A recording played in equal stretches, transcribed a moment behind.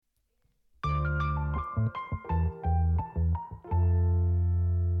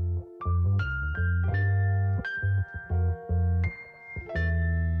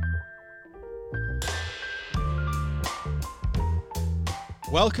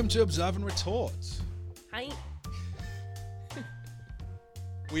Welcome to Observe and Retort. Hi.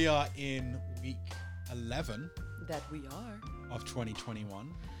 We are in week 11 That we are. of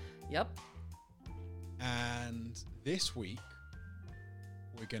 2021. Yep. And this week,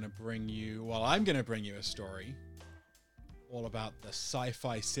 we're going to bring you, I'm going to bring you a story all about the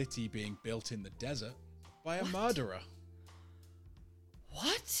sci-fi city being built in the desert by a murderer.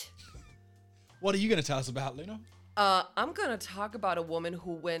 What? What are you going to tell us about, Luna? I'm going to talk about a woman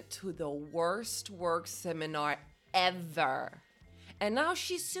who went to the worst work seminar ever. And now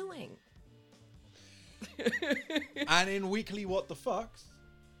she's suing. And in weekly What the Fucks,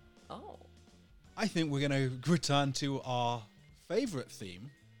 I think we're going to return to our favorite theme.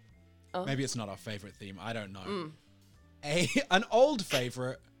 Maybe it's not our favorite theme. I don't know. An old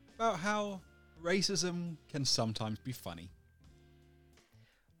favorite about how racism can sometimes be funny.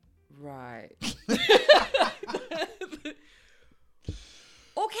 Right.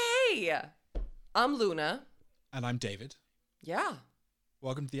 Okay. I'm Luna. And I'm David. Yeah.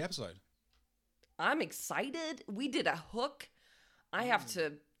 Welcome to the episode. I'm excited. We did a hook. I have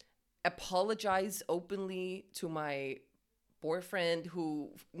to apologize openly to my boyfriend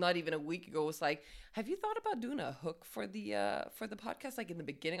who not even a week ago was like, have you thought about doing a hook for the podcast? Like in the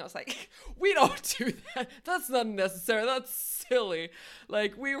beginning, I was like, we don't do that. That's not necessary. That's silly.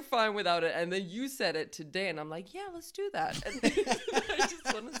 Like we were fine without it. And then you said it today and I'm like, yeah, let's do that. And I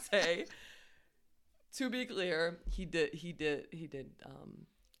just want to say, to be clear, he did actually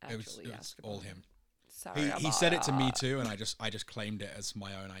it was ask all about him. it. Sorry He said it to me too, and I just claimed it as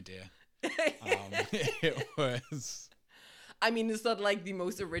my own idea. It was. I mean, it's not like the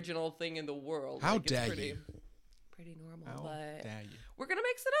most original thing in the world. How like, it's dare you? Pretty normal. How but dare you? we're gonna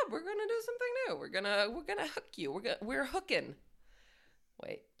mix it up. We're gonna do something new. We're gonna hook you. We're hooking.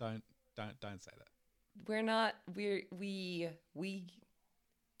 Wait. Don't say that. We're not. We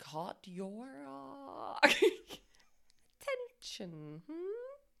caught your attention.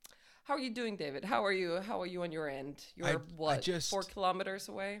 How are you doing, David? How are you on your end? You're 4 kilometers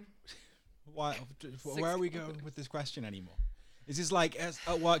away? Why? Where are we going with this question anymore? Is this like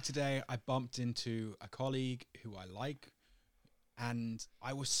at work today? I bumped into a colleague who I like, and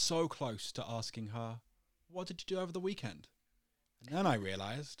I was so close to asking her, "What did you do over the weekend?" And then I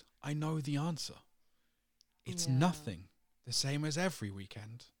realized I know the answer. It's nothing. The same as every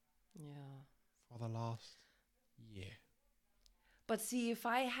weekend. Yeah. For the last year. But see, if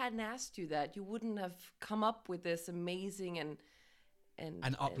I hadn't asked you that, you wouldn't have come up with this amazing and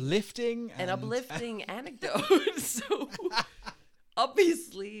uplifting anecdote. So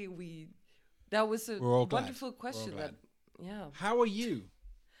obviously that was a wonderful question. How are you?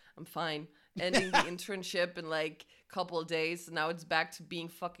 I'm fine. Ending the internship in like a couple of days. Now it's back to being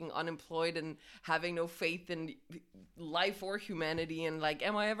fucking unemployed and having no faith in life or humanity. And like,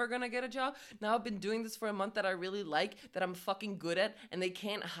 am I ever going to get a job? Now I've been doing this for a month that I really like, that I'm fucking good at, and they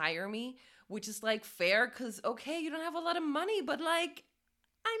can't hire me, which is like fair because, okay, you don't have a lot of money, but like,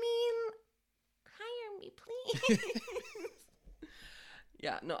 I mean, hire me, please.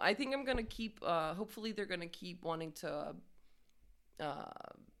 Yeah, no, I think I'm going to keep, hopefully they're going to keep wanting to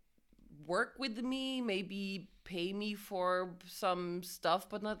work with me, maybe pay me for some stuff,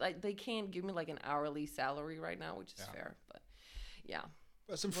 but not like they can't give me like an hourly salary right now, which is fair. But yeah,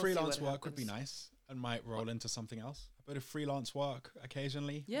 but some freelance work would be nice and might roll into something else. A bit of freelance work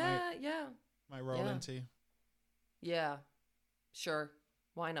occasionally. Might roll into. Yeah, sure.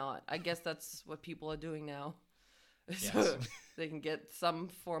 Why not? I guess that's what people are doing now. Yes. So they can get some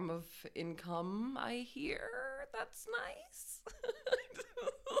form of income, I hear. That's nice.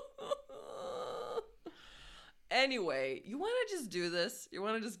 Anyway, you want to just do this? You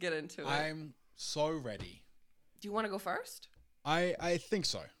want to just get into it? I'm so ready. Do you want to go first? I think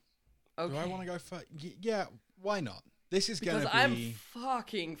so. Okay. Do I want to go first? Yeah, why not? This is going to be... Because I'm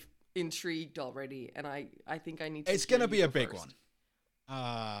fucking intrigued already, and I think I need to... It's going to be a big one.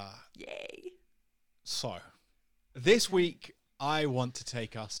 Yay. So, this week, I want to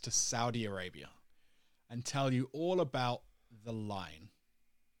take us to Saudi Arabia and tell you all about the line.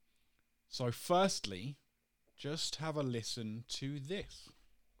 So, firstly... just have a listen to this.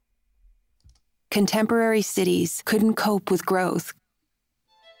 Contemporary cities couldn't cope with growth.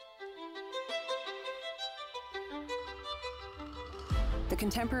 The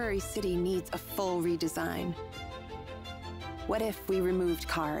contemporary city needs a full redesign. What if we removed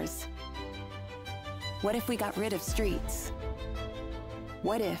cars? What if we got rid of streets?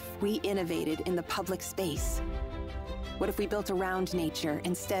 What if we innovated in the public space? What if we built around nature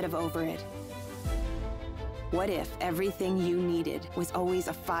instead of over it? What if everything you needed was always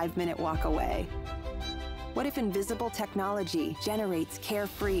a 5-minute walk away? What if invisible technology generates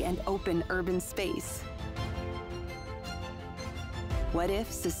carefree and open urban space? What if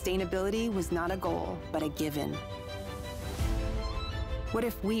sustainability was not a goal, but a given? What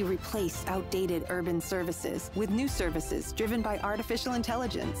if we replaced outdated urban services with new services driven by artificial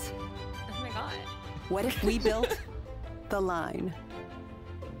intelligence? Oh my God. What if we built The Line?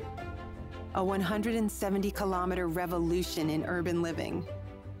 A 170-kilometer revolution in urban living.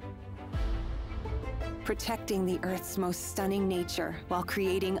 Protecting the Earth's most stunning nature while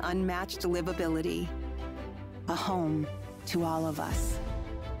creating unmatched livability. A home to all of us.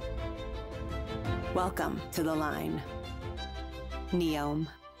 Welcome to The Line. Neom.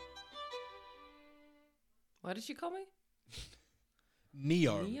 What did she call me?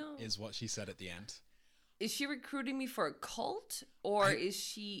 Neo Neo? is what she said at the end. Is she recruiting me for a cult, or is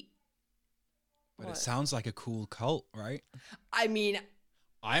she? But What? it sounds like a cool cult, right? I mean,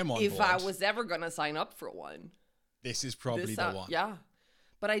 I am on if board. I was ever gonna sign up for one, This is probably this the sound- one. Yeah,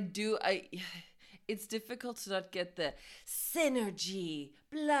 but it's difficult to not get the synergy,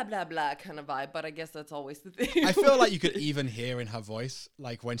 blah blah blah kind of vibe. But I guess that's always the thing. I feel like you could even hear in her voice,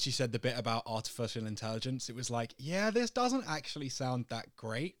 like when she said the bit about artificial intelligence, it was like, yeah, this doesn't actually sound that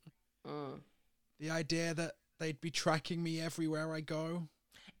great. The idea that they'd be tracking me everywhere I go.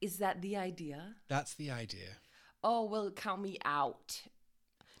 Is that the idea? That's the idea. Oh, well, count me out.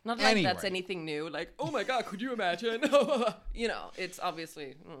 Not like that's Anyway. anything new. Like, oh my God, could you imagine? You know, it's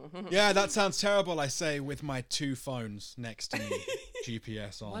obviously. Yeah, that sounds terrible, I say, with my two phones next to me,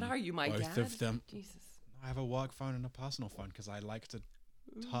 GPS on. What are you, my both dad? of them. Jesus. I have a work phone and a personal phone because I like to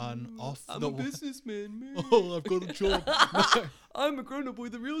turn off I'm the a businessman, man. Oh, I've got a job. No. I'm a grown up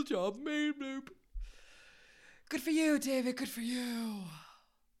with a real job, man. Bloop. Good for you, David. Good for you.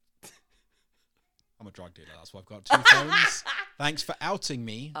 I'm a drug dealer. That's why I've got two phones. Thanks for outing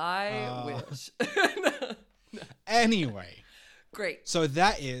me. I wish. Anyway, Great. so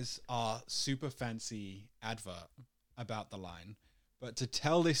that is our super fancy advert about The Line. But to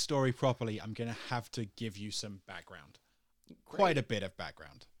tell this story properly, I'm going to have to give you some background. Quite a bit of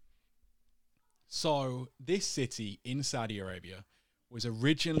background. So this city in Saudi Arabia was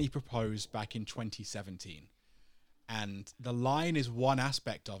originally proposed back in 2017. And The Line is one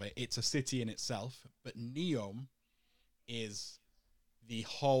aspect of it. It's a city in itself. But Neom is the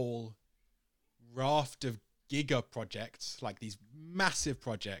whole raft of giga projects, like these massive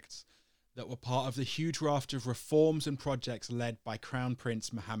projects that were part of the huge raft of reforms and projects led by Crown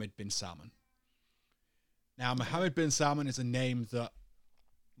Prince Mohammed bin Salman. Now, Mohammed bin Salman is a name that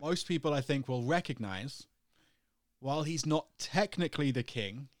most people, I think, will recognize. While he's not technically the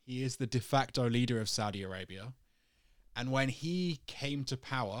king, he is the de facto leader of Saudi Arabia. And when he came to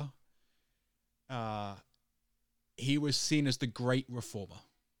power, he was seen as the great reformer.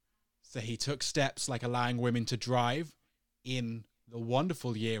 So he took steps like allowing women to drive in the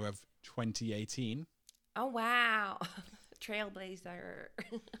wonderful year of 2018. Oh, wow. Trailblazer.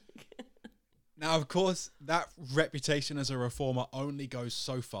 Now, of course, that reputation as a reformer only goes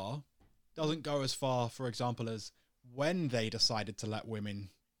so far. Doesn't go as far, for example, as when they decided to let women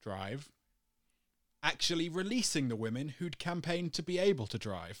drive, actually releasing the women who'd campaigned to be able to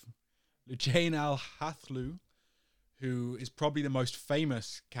drive. Lujain al-Hathlu, who is probably the most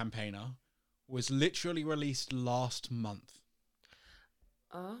famous campaigner, was literally released last month.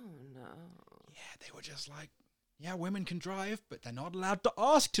 Oh, no. Yeah, they were just like, yeah, women can drive, but they're not allowed to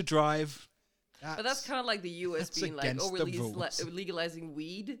ask to drive. But that's kind of like the U.S. that's being like, against oh, the we're rules. legalizing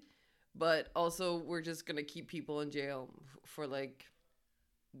weed, but also we're just going to keep people in jail for like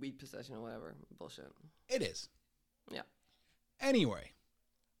weed possession or whatever. Bullshit. It is. Yeah. Anyway,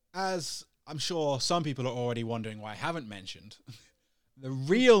 as I'm sure some people are already wondering why I haven't mentioned, the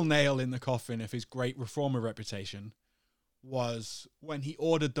real nail in the coffin of his great reformer reputation was when he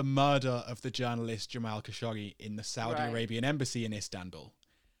ordered the murder of the journalist Jamal Khashoggi in the Saudi Right. Arabian embassy in Istanbul.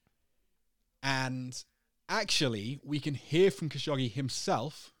 And actually, we can hear from Khashoggi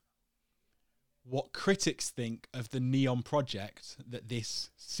himself what critics think of the Neom project that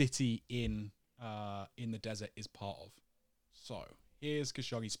this city in the desert is part of. So, here's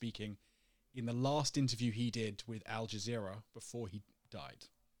Khashoggi speaking in the last interview he did with Al Jazeera before he died.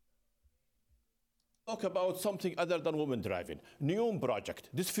 Talk about something other than women driving. Neom project,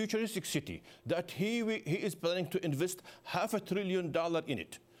 this futuristic city that he is planning to invest $500 billion in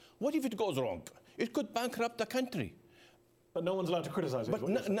it. What if it goes wrong? It could bankrupt the country. But no one's allowed to criticize it.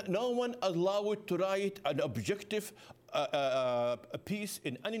 But no one allowed to write an objective piece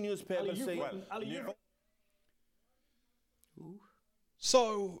in any newspaper Ali, saying.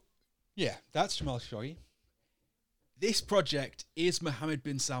 So, yeah, that's Jamal Khashoggi. This project is Mohammed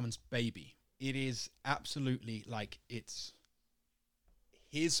bin Salman's baby. it is absolutely like it's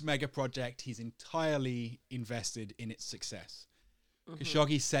his mega project. He's entirely invested in its success.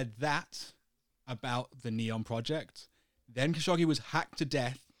 Khashoggi said that about the Neon project. Then Khashoggi was hacked to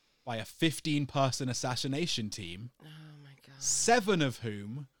death by a 15-person assassination team. Oh my God. 7 of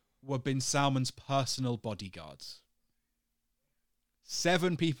whom were Bin Salman's personal bodyguards.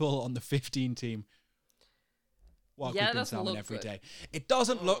 7 people on the 15 team work with Bin Salman every day. It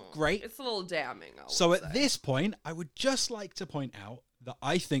doesn't look great. It's a little damning. So at this point, I would just like to point out that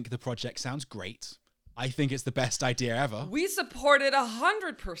I think the project sounds great. I think it's the best idea ever. We supported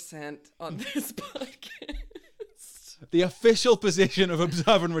 100% on this podcast. The official position of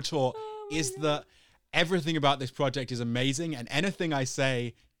Observe and Retort is that everything about this project is amazing, and anything I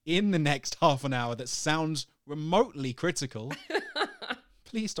say in the next half an hour that sounds remotely critical,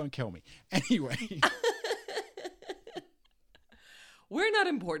 please don't kill me. Anyway. We're not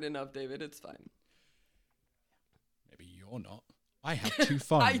important enough, David. It's fine. Maybe you're not. I have 2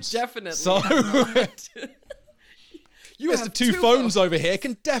 phones. I definitely so am not. You Mr. have 2 phones over here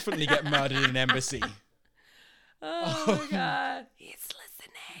can definitely get murdered in an embassy. Oh my God. He's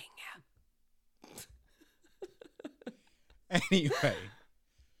listening. Anyway,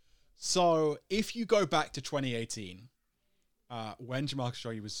 so if you go back to 2018, when Jamal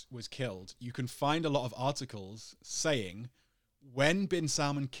Khashoggi was killed, you can find a lot of articles saying when Bin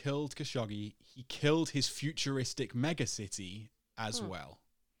Salman killed Khashoggi, he killed his futuristic megacity as well.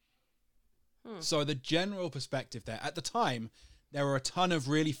 So the general perspective there, at the time, there were a ton of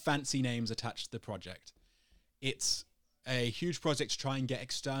really fancy names attached to the project. It's a huge project to try and get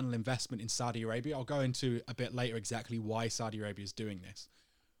external investment in Saudi Arabia. I'll go into a bit later exactly why Saudi Arabia is doing this.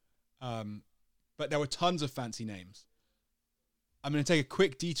 But there were tons of fancy names. I'm going to take a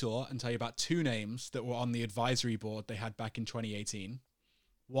quick detour and tell you about 2 names that were on the advisory board they had back in 2018.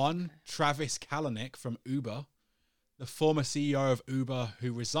 One, Travis Kalanick from Uber, the former CEO of Uber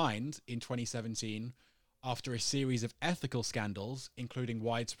who resigned in 2017 after a series of ethical scandals, including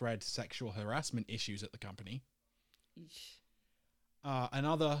widespread sexual harassment issues at the company.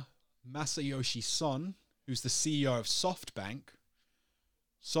 Another, Masayoshi Son, who's the CEO of SoftBank.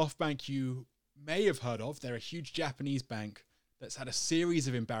 SoftBank you may have heard of. They're a huge Japanese bank that's had a series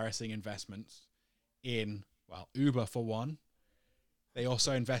of embarrassing investments in, well, Uber for one. They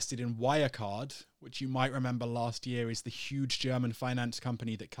also invested in Wirecard, which you might remember last year is the huge German finance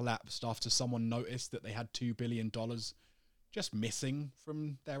company that collapsed after someone noticed that they had $2 billion just missing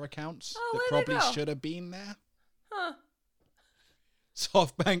from their accounts that probably should have been there. Huh.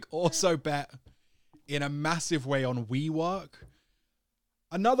 SoftBank also bet in a massive way on WeWork,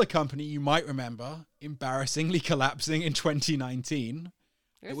 another company you might remember embarrassingly collapsing in 2019.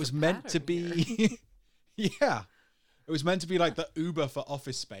 There's it was a meant to pattern be yeah, it was meant to be like the Uber for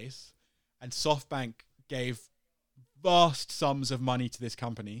office space, and SoftBank gave vast sums of money to this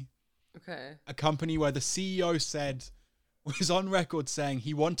company. Okay. A company where the CEO was on record saying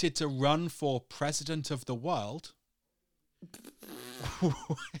he wanted to run for president of the world.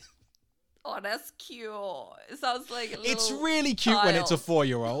 Oh, that's cute. It sounds like a little It's really cute when it's a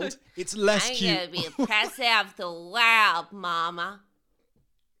 4-year-old. It's less cute. I'm gonna be president of the world, mama.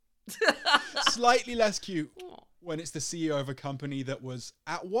 Slightly less cute when it's the CEO of a company that was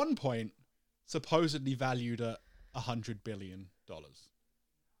at one point supposedly valued at $100 billion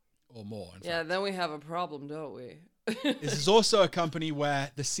or more. Yeah, then we have a problem, don't we? This is also a company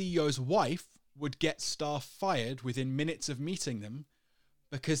where the CEO's wife would get staff fired within minutes of meeting them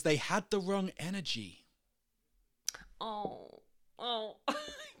because they had the wrong energy. Oh.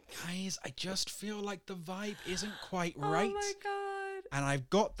 Guys, I just feel like the vibe isn't quite right. Oh my God. And I've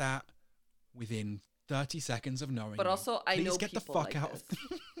got that within 30 seconds of knowing. But also, I know get people the fuck like out. this.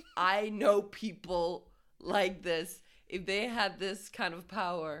 I know people like this. If they had this kind of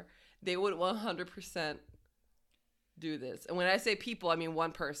power, they would 100% do this. And when I say people, I mean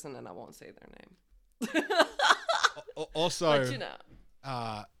one person, and I won't say their name. Also, but you know,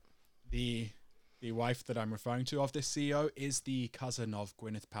 the wife that I'm referring to of this CEO is the cousin of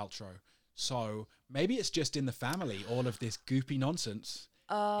Gwyneth Paltrow. So maybe it's just in the family, all of this goopy nonsense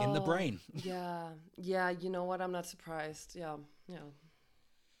in the brain. Yeah, you know what? I'm not surprised. Yeah.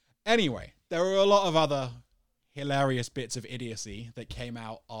 Anyway, there were a lot of other hilarious bits of idiocy that came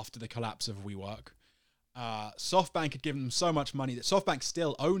out after the collapse of WeWork. SoftBank had given them so much money that SoftBank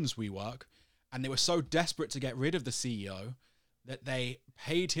still owns WeWork, and they were so desperate to get rid of the CEO that they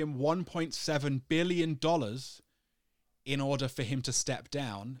paid him $1.7 billion in order for him to step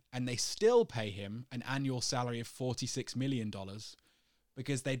down, and they still pay him an annual salary of $46 million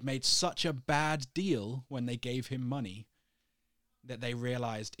because they'd made such a bad deal when they gave him money that they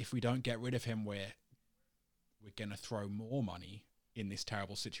realized if we don't get rid of him, we're going to throw more money in this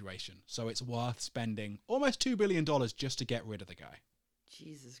terrible situation. So it's worth spending almost $2 billion just to get rid of the guy.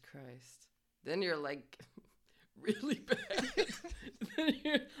 Jesus Christ. Then you're like really bad. Then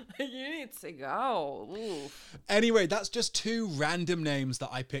you're like, you need to go. Oof. Anyway, that's just two random names that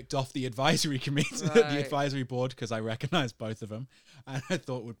I picked off the advisory committee, the advisory board, because I recognize both of them. And I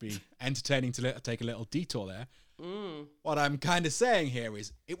thought it would be entertaining to take a little detour there. What I'm kind of saying here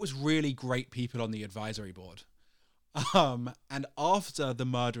is it was really great people on the advisory board. And after the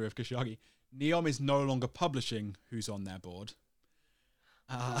murder of Khashoggi, Neom is no longer publishing who's on their board.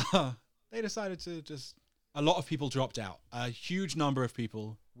 They decided to a lot of people dropped out. A huge number of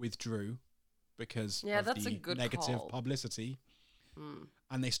people withdrew because of that's the a good negative call. publicity.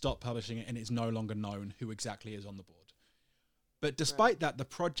 And they stopped publishing it, and it's no longer known who exactly is on the board. But despite that, the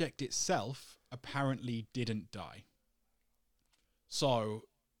project itself apparently didn't die. So,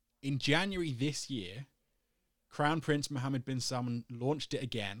 in January this year, Crown Prince Mohammed bin Salman launched it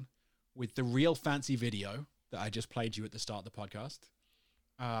again with the real fancy video that I just played you at the start of the podcast.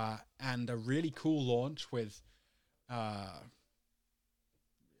 And a really cool launch with,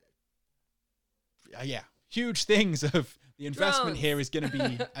 huge things of the investment here is going to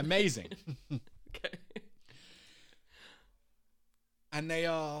be amazing. Okay. And they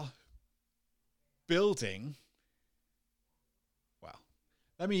are building. Well,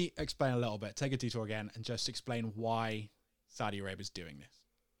 let me explain a little bit. Take a detour again and just explain why Saudi Arabia is doing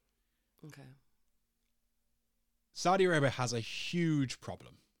this. Okay. Saudi Arabia has a huge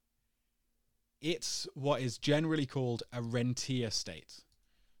problem. It's what is generally called a rentier state.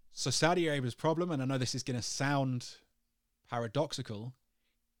 So Saudi Arabia's problem, and I know this is going to sound paradoxical,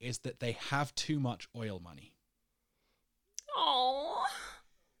 is that they have too much oil money. Oh,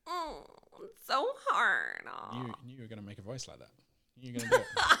 it's so hard. You knew you were going to make a voice like that. You were going to do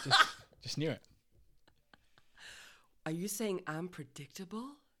it. just knew it. Are you saying I'm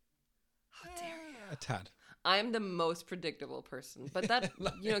predictable? How dare you? A tad. I'm the most predictable person, but that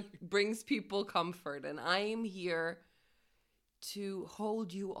brings people comfort, and I am here to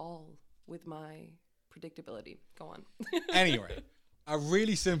hold you all with my predictability. Go on. Anyway, a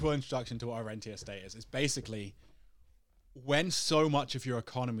really simple introduction to what a rentier state is. It's basically when so much of your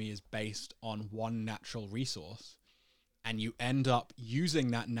economy is based on one natural resource, and you end up using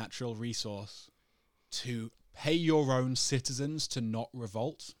that natural resource to pay your own citizens to not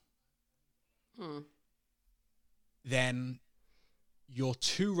revolt. Then you're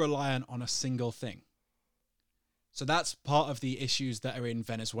too reliant on a single thing. So that's part of the issues that are in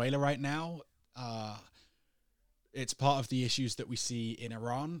Venezuela right now. It's part of the issues that we see in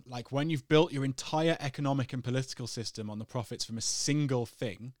Iran. Like when you've built your entire economic and political system on the profits from a single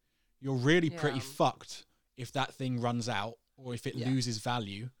thing, you're really pretty fucked if that thing runs out, or if it loses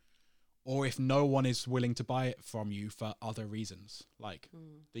value, or if no one is willing to buy it from you for other reasons. Like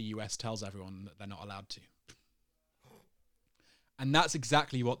the US tells everyone that they're not allowed to. And that's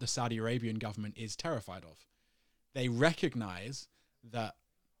exactly what the Saudi Arabian government is terrified of. They recognize that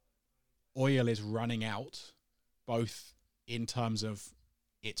oil is running out, both in terms of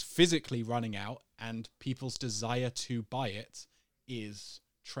it's physically running out and people's desire to buy it is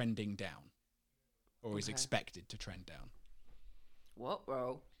trending down, or is expected to trend down. What,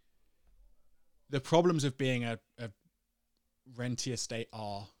 bro? The problems of being a rentier state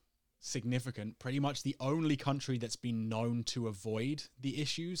are significant. Pretty much the only country that's been known to avoid the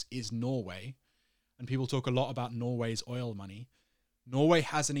issues is Norway. And people talk a lot about Norway's oil money. Norway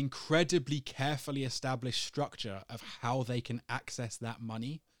has an incredibly carefully established structure of how they can access that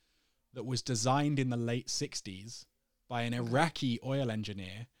money that was designed in the late 60s by an Iraqi oil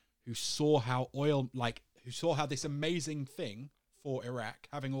engineer who saw how this amazing thing for Iraq,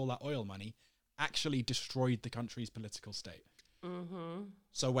 having all that oil money, actually destroyed the country's political state.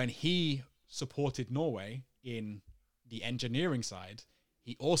 So when he supported Norway in the engineering side,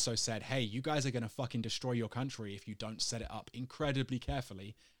 he also said, hey, you guys are going to fucking destroy your country if you don't set it up incredibly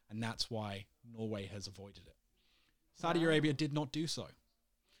carefully. And that's why Norway has avoided it. Saudi Arabia did not do so.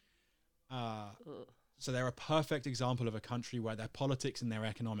 So they're a perfect example of a country where their politics and their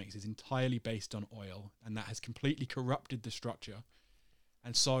economics is entirely based on oil, and that has completely corrupted the structure.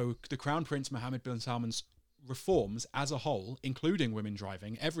 And so the Crown Prince Mohammed bin Salman's reforms as a whole, including women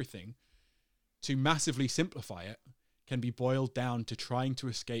driving, everything, to massively simplify it, can be boiled down to trying to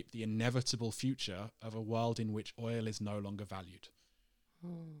escape the inevitable future of a world in which oil is no longer valued.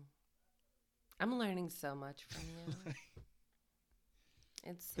 I'm learning so much from you.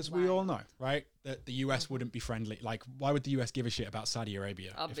 It's Because we all wild. know, right, that the US wouldn't be friendly. Like, why would the US give a shit about Saudi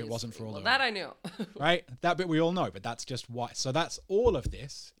Arabia if it wasn't for all Well, of that I knew. right? That bit we all know, but that's just why. So that's all of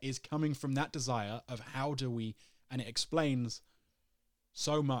this is coming from that desire of how do we, and it explains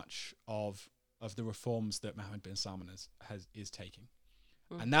so much of the reforms that Mohammed bin Salman is taking.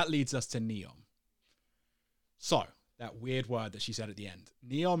 And that leads us to NEOM. So, that weird word that she said at the end.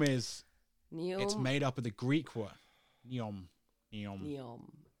 NEOM is, it's made up of the Greek word. NEOM.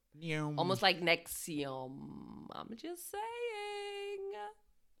 Almost like Nexium. I'm just saying.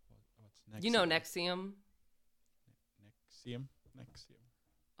 What's next? You know Nexium. Nexium?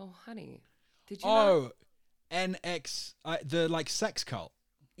 Oh, honey. Did you know? Oh, NX, the like sex cult.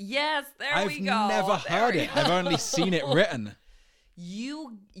 Yes, there I've we go. never There heard we it. I've only seen it written.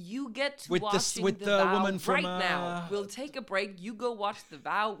 You get to With watching with The the Vow woman from, right now. We'll take a break. You go watch The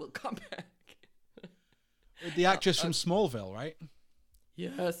Vow. We'll come back. With the actress from Smallville, right?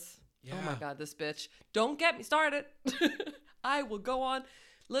 Yes. Oh my Yeah. God, this bitch. Don't get me started. I will go on.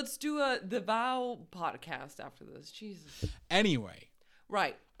 Let's do The Vow podcast after this. Jesus. Anyway,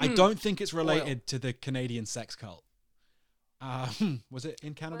 Right. I don't think it's related to the Canadian sex cult. Was it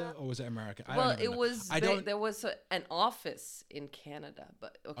in Canada or was it America? I Well, don't even it know. was. I don't. There was an office in Canada,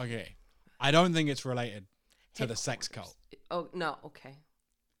 but okay. Okay, I don't think it's related to the sex cult. Oh no. Okay.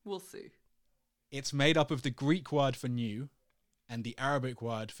 We'll see. It's made up of the Greek word for new and the Arabic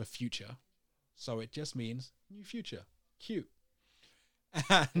word for future, so it just means new future. Cute.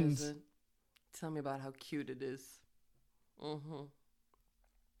 And Is it? Tell me about how cute it is. Mm-hmm.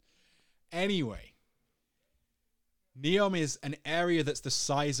 anyway, NEOM is an area that's the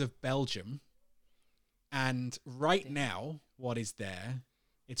size of Belgium. And right now, what is there?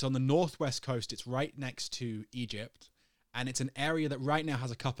 It's on the northwest coast. It's right next to Egypt. And it's an area that right now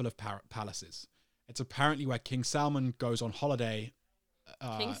has a couple of palaces. It's apparently where King Salman goes on holiday.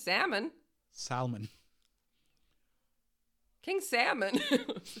 King Salmon. Salman. King Salmon.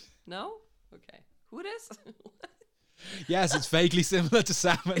 No? Okay. Who it is? Yes, it's vaguely similar to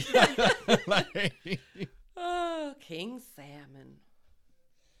salmon. Like- Oh, King Salmon.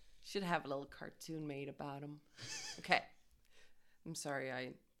 Should have a little cartoon made about him. Okay. I'm sorry I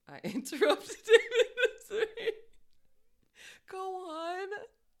interrupted David. Sorry. Go on.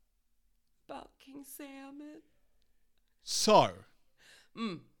 About King Salmon. So,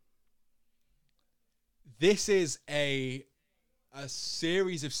 this is a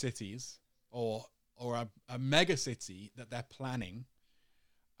series of cities or a mega city that they're planning,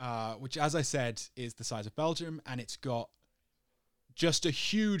 which, as I said, is the size of Belgium, and it's got just a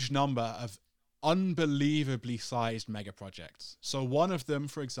huge number of unbelievably sized mega projects. So one of them,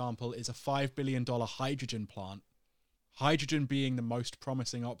 for example, is a $5 billion hydrogen plant. Hydrogen being the most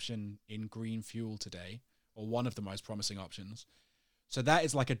promising option in green fuel today, or one of the most promising options. So that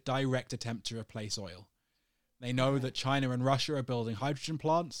is like a direct attempt to replace oil. They know that China and Russia are building hydrogen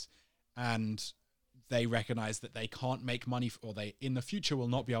plants, and they recognize that they can't make money, or they in the future will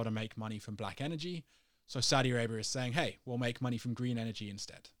not be able to make money from black energy. So Saudi Arabia is saying, hey, we'll make money from green energy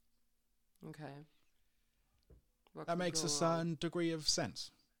instead. Okay. What That could makes go a wrong? certain degree of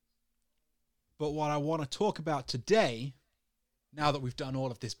sense. But what I want to talk about today, now that we've done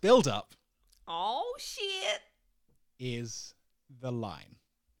all of this build-up, Oh, shit. is the line.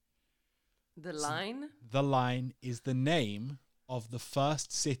 The line? The line is the name of the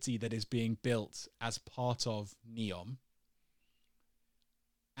first city that is being built as part of NEOM.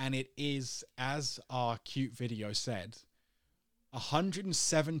 And it is, as our cute video said,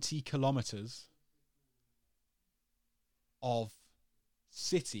 170 kilometers of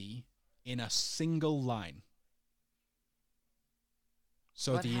city in a single line.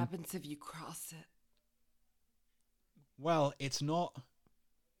 So What happens if you cross it? well, it's not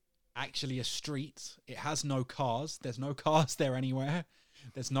actually a street. It has no cars. There's no cars there anywhere.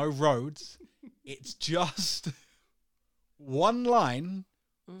 There's no roads. It's just one line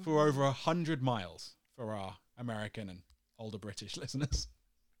for over 100 miles for our American and older British listeners.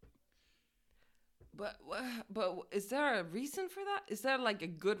 But is there a reason for that? Is there like a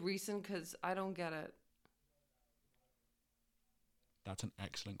good reason? Because I don't get it. That's an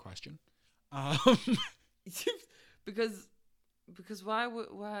excellent question. because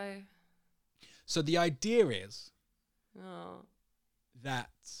why? So the idea is Oh, that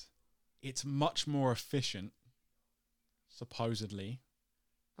it's much more efficient, supposedly,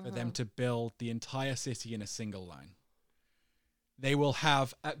 for them to build the entire city in a single line. They will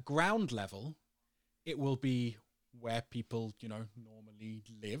have, at ground level, it will be where people, normally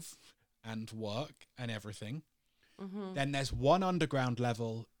live and work and everything. Then there's one underground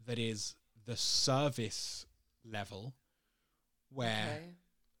level that is the service level, where Okay.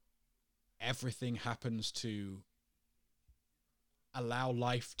 everything happens to allow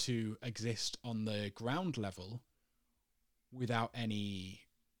life to exist on the ground level without any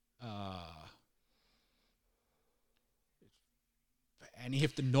of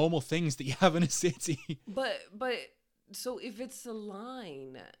the normal things that you have in a city. But so if it's a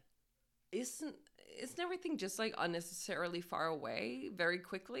line, isn't everything just like unnecessarily far away very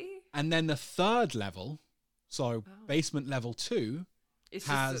quickly? And then the third level, so basement level 2, It's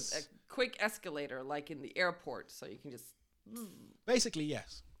has just a quick escalator like in the airport, so you can just basically,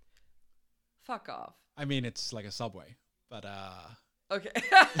 yes. fuck off. I mean, it's like a subway, but Okay.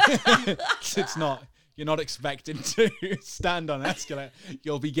 it's not. You're not expected to stand on an escalator.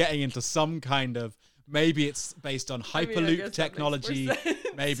 You'll be getting into some kind of. Maybe it's based on I mean, I guess Hyperloop that makes technology. more sense.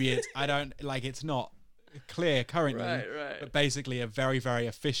 Maybe it's. I don't like. It's not clear currently. Right. But basically, a very, very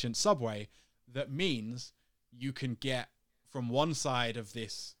efficient subway that means you can get from one side of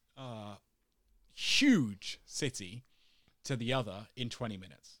this huge city to the other in 20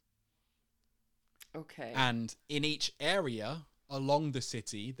 minutes. Okay. And in each area along the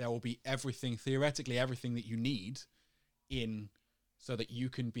city, there will be theoretically everything that you need so that you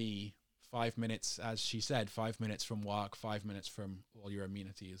can be 5 minutes, as she said, 5 minutes from work, 5 minutes from all your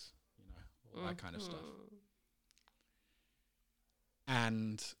amenities, all that kind of stuff.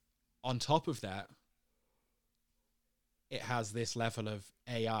 And on top of that, it has this level of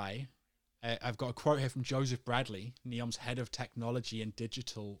AI. I've got a quote here from Joseph Bradley, NEOM's head of technology and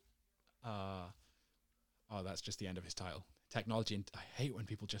digital. That's just the end of his title. Technology, and I hate when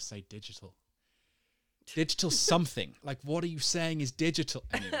people just say digital. Digital something. Like, what are you saying is digital?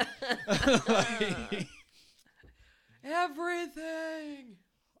 Anyway. Everything.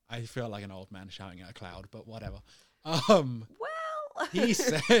 I feel like an old man shouting at a cloud, but whatever. Well. He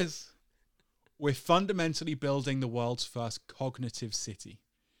says, we're fundamentally building the world's first cognitive city.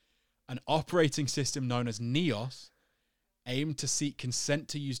 An operating system known as NEOS aimed to seek consent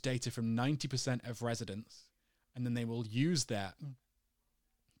to use data from 90% of residents, and then they will use that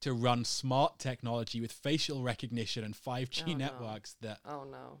to run smart technology with facial recognition and 5G networks that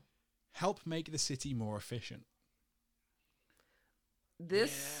help make the city more efficient.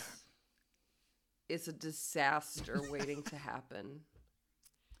 This is a disaster waiting to happen.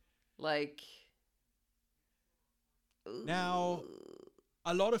 Like, now,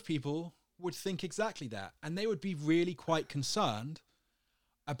 a lot of people would think exactly that, and they would be really quite concerned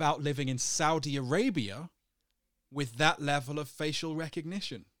about living in Saudi Arabia with that level of facial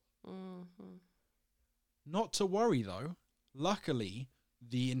recognition. Not to worry, though. Luckily,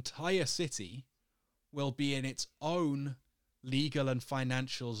 the entire city will be in its own legal and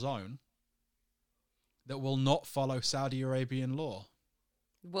financial zone that will not follow Saudi Arabian law.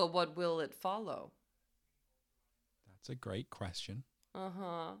 well, what will it follow? That's a great question.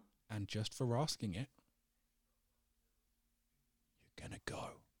 Uh-huh. And just for asking it, you're gonna go.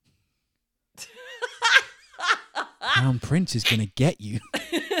 Crown Prince is gonna get you.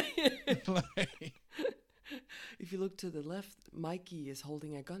 If you look to the left, Mikey is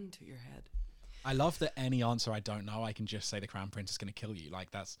holding a gun to your head. I love that any answer I don't know, I can just say the Crown Prince is gonna kill you. Like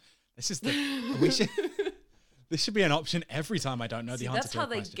this should be an option every time I don't know the answer That's to a how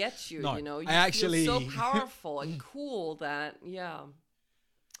they question. get you, No, you know? You I actually feel so powerful and cool that,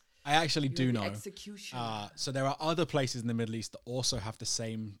 I actually you're do the know. executioner. So there are other places in the Middle East that also have the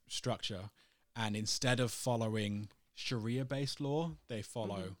same structure, and instead of following Sharia-based law, they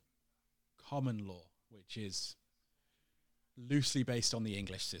follow common law, which is loosely based on the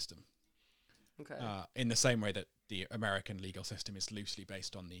English system. Okay. In the same way that the American legal system is loosely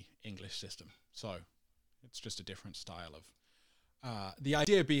based on the English system. So it's just a different style of... the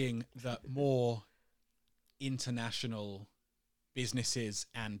idea being that more international businesses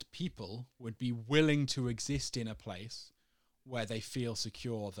and people would be willing to exist in a place where they feel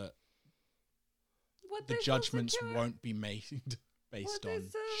secure that the judgments won't be made based on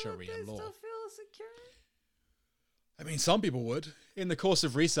Sharia law. Still feel secure? I mean, some people would. In the course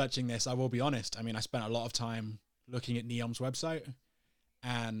of researching this, I will be honest. I mean, I spent a lot of time looking at NEOM's website,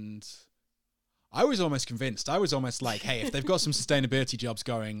 and I was almost convinced. I was almost like, hey, if they've got some sustainability jobs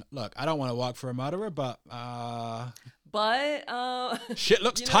going, look, I don't want to work for a murderer, but shit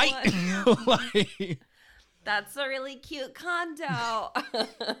looks tight. Like, that's a really cute condo.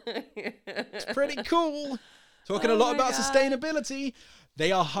 it's pretty cool. Talking a lot about sustainability.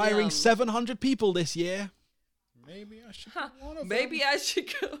 They are hiring 700 people this year. Maybe I should. Maybe I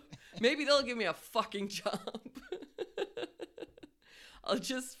should go. Maybe they'll give me a fucking job. I'll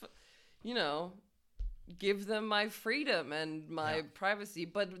just, give them my freedom and my privacy.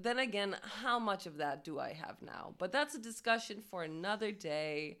 But then again, how much of that do I have now? But that's a discussion for another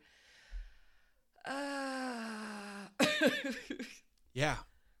day. Yeah.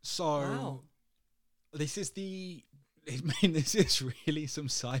 So Wow. this is this is really some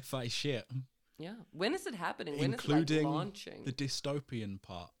sci-fi shit, Yeah. When is it happening? When including is it like launching? the dystopian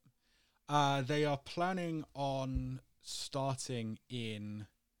part. They are planning on starting in.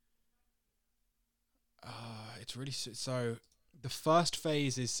 It's really so. The first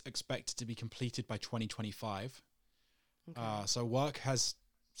phase is expected to be completed by 2025. Okay. So work has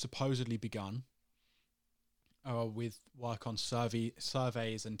supposedly begun. With work on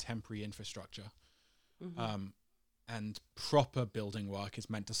surveys and temporary infrastructure. And proper building work is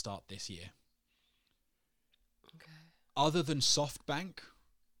meant to start this year. Okay. Other than SoftBank,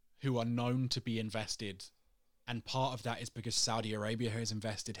 who are known to be invested, and part of that is because Saudi Arabia has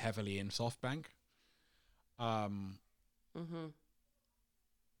invested heavily in SoftBank,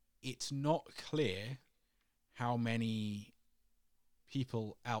 it's not clear how many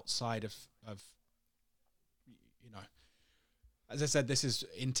people outside of as I said, this is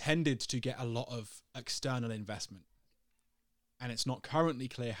intended to get a lot of external investment. And it's not currently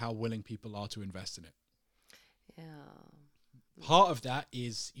clear how willing people are to invest in it. Yeah. Part of that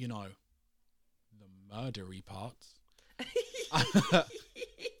is, the murdery parts.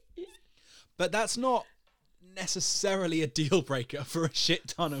 But that's not necessarily a deal breaker for a shit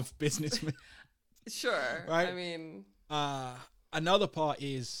ton of businessmen. Sure. Right? I mean, Another part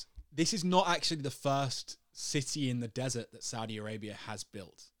is, this is not actually the first city in the desert that Saudi Arabia has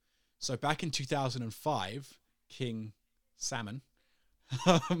built. So back in 2005, King Salman,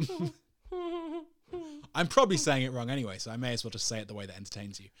 I'm probably saying it wrong anyway, so I may as well just say it the way that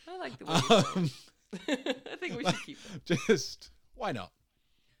entertains you. I like the way you say it. I think we should keep it. Just, why not?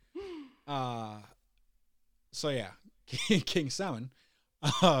 So yeah, King Salman.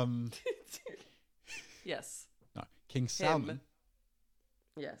 Yes. No, King Salman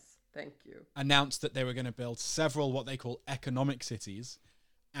Yes. Thank you. announced that they were going to build several what they call economic cities,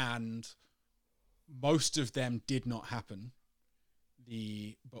 and most of them did not happen.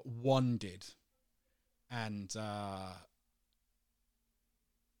 But one did, and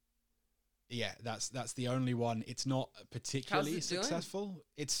that's the only one. It's not particularly How's it doing? successful.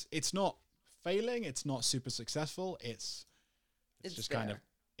 It's not failing. It's not super successful. It's just kind of there.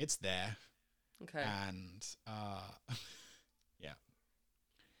 it's there, Okay. and yeah.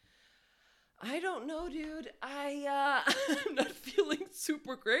 I don't know, dude. I'm not feeling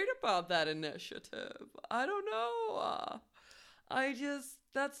super great about that initiative. I don't know.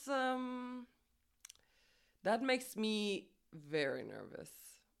 That makes me very nervous.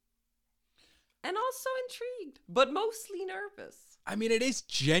 And also intrigued, but mostly nervous. I mean, it is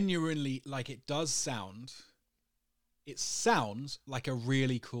genuinely, like, it sounds like a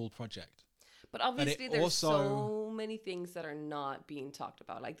really cool project. But obviously, there's also- so many things that are not being talked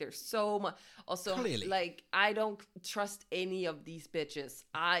about. Like, there's so much. Also, Clearly. like, I don't trust any of these bitches.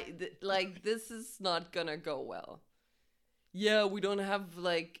 This is not gonna go well. Yeah, we don't have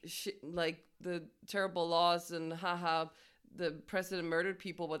like the terrible laws and haha, the president murdered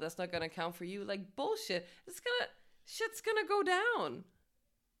people, but that's not gonna count for you. Like, bullshit. Shit's gonna go down.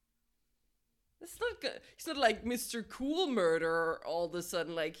 It's not good. He's not like Mr. Cool Murder all of a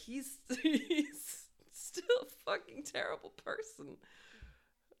sudden. Like, he's still a fucking terrible person.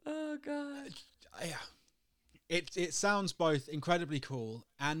 Oh, God. Yeah. It sounds both incredibly cool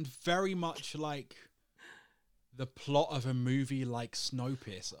and very much like the plot of a movie like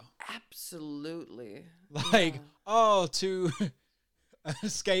Snowpiercer. Absolutely. Like, to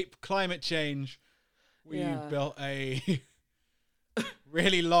escape climate change, we Yeah. built a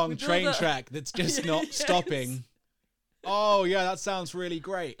really long We built train a- track that's just not Yes. stopping. Oh, yeah, that sounds really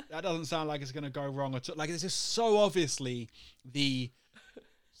great. That doesn't sound like it's going to go wrong at all. Like, this is so obviously the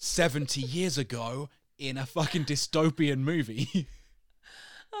 70 years ago in a fucking dystopian movie.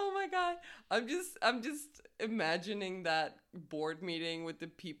 Oh my God. I'm just imagining that board meeting with the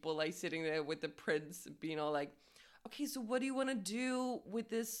people like sitting there with the prince being all like, okay, so what do you want to do with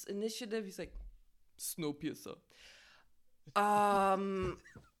this initiative? He's like, Snowpiercer.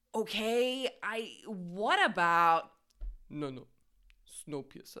 Okay, what about no,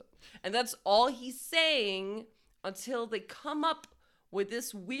 Snowpiercer. And that's all he's saying until they come up with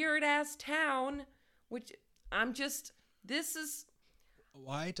this weird ass town, which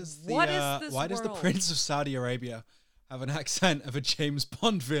Why does What is this why does the world? Prince of Saudi Arabia have an accent of a James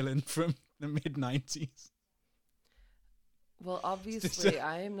Bond villain from the mid-90s? well, obviously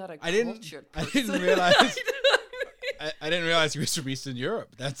I am not a I didn't cultured person. I didn't realize I didn't realize he was from Eastern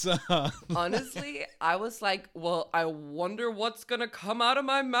Europe. That's Honestly, I was like, well, I wonder what's gonna come out of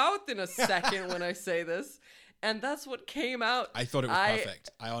my mouth in a second when I say this, and that's what came out. I thought it was perfect.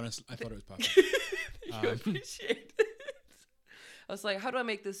 I thought it was perfect. You appreciate it. I was like, how do I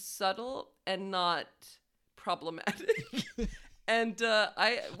make this subtle and not problematic? And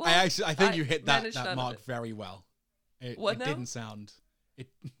I think you hit that managed none of mark it. very well. It now? didn't sound it.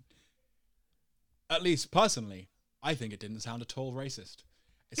 At least personally, I think it didn't sound at all racist.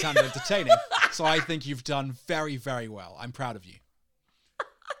 It sounded entertaining. So I think you've done very, very well. I'm proud of you.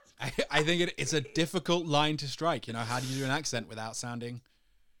 I think it's a difficult line to strike. You know, how do you do an accent without sounding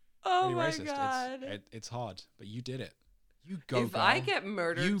Oh pretty my racist? God. It's hard, but you did it. You go, If girl. I get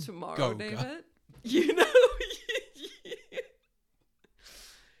murdered You tomorrow, go, David, girl. you know,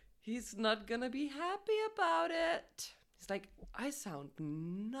 he's not gonna be happy about it. He's like, I sound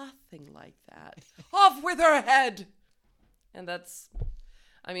nothing like that. Off with her head. And that's,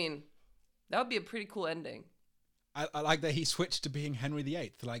 I mean, that would be a pretty cool ending. I like that he switched to being Henry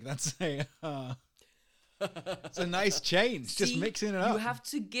VIII. Like, that's it's a nice change. Just See, mixing it up. You have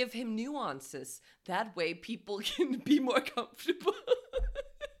to give him nuances. That way people can be more comfortable.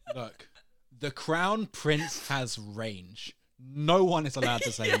 Look, the Crown Prince has range. No one is allowed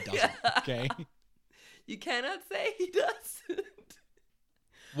to say he doesn't. Okay. You cannot say he doesn't.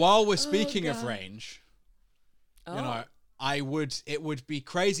 While we're speaking of God. range, Oh. you know, it would be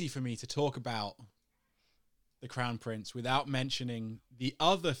crazy for me to talk about the Crown Prince without mentioning the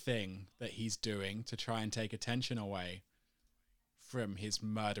other thing that he's doing to try and take attention away from his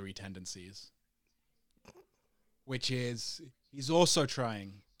murdery tendencies, which is he's also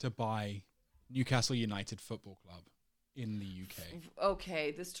trying to buy Newcastle United Football Club in the UK, Okay,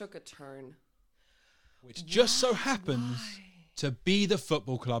 this took a turn. which just so happens to be the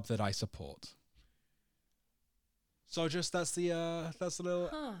football club that I support. So just that's the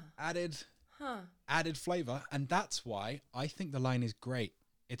little added flavor, and that's why I think the line is great.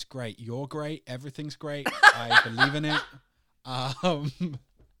 It's great. You're great. Everything's great. I believe in it.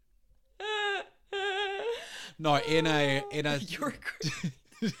 No, in a You're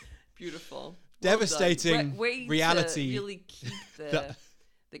beautiful. Devastating well done. Way reality to really keep that-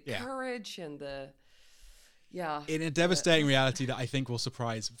 the yeah. courage and the in a devastating reality that I think will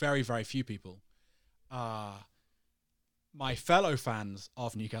surprise very, very few people. My fellow fans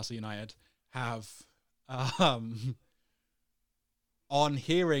of Newcastle United have, on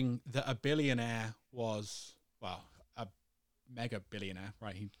hearing that a billionaire was, well, a mega billionaire,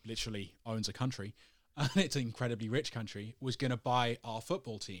 right? He literally owns a country, and it's an incredibly rich country, was going to buy our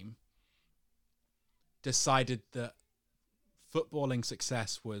football team, decided that footballing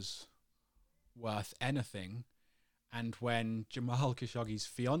success was worth anything. And when Jamal Khashoggi's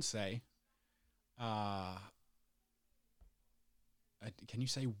fiance, can you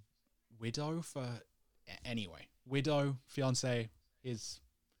say widow for anyway? Widow, fiance is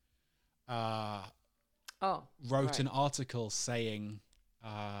wrote an article saying,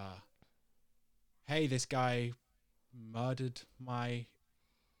 hey, this guy murdered my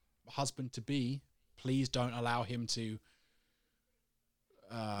husband to be. Please don't allow him to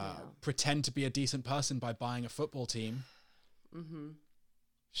pretend to be a decent person by buying a football team. Mm-hmm.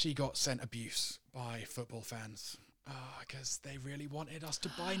 She got sent abuse by football fans because they really wanted us to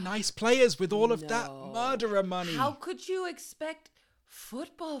buy nice players with all of that murderer money. How could you expect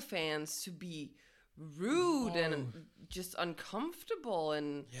football fans to be rude and just uncomfortable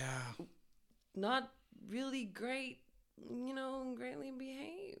and not really great, greatly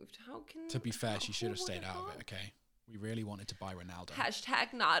behaved? How can... To be fair, she should have stayed out of it, okay? We really wanted to buy Ronaldo.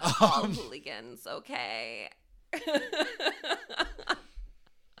 Hashtag not all hooligans, okay?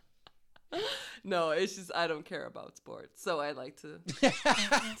 No, it's just I don't care about sports, so I like to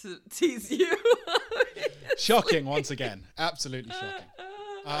tease you. Shocking once again. Absolutely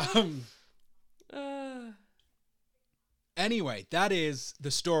shocking. Anyway, that is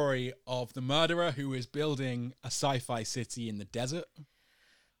the story of the murderer who is building a sci-fi city in the desert.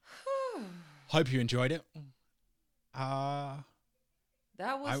 Hope you enjoyed it. That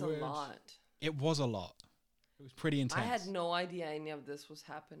was a lot. It was a lot. It was pretty intense. I had no idea any of this was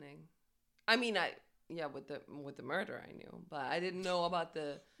happening. I mean, with the murder I knew, but I didn't know about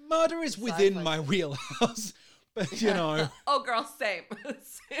the murder is within my wheelhouse. But oh, girl, same.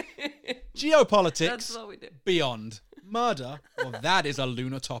 Geopolitics. That's what we do. Beyond murder. Well, that is a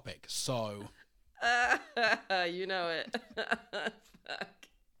lunar topic. So, you know it. Fuck.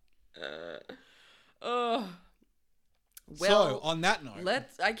 Oh. Well, so on that note,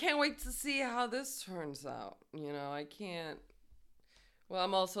 I can't wait to see how this turns out. I can't. Well,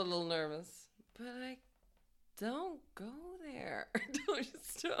 I'm also a little nervous, but I don't go there.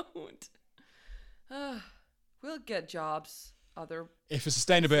 Just don't. We'll get jobs. If a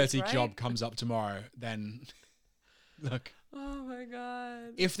sustainability right? job comes up tomorrow, then look. Oh my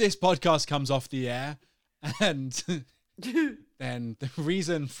god. If this podcast comes off the air, and then the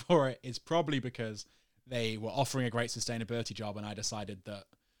reason for it is probably because they were offering a great sustainability job, and I decided that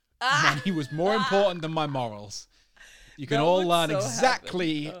money was more important than my morals. You can That all would learn so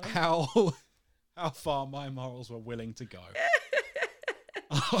exactly happen. how far my morals were willing to go.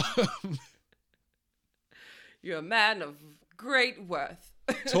 You're a man of great worth.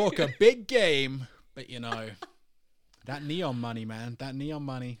 Talk a big game, but that neon money, man. That neon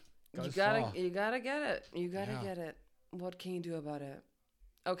money goes You gotta far. get it. You gotta Yeah. get it. What can you do about it?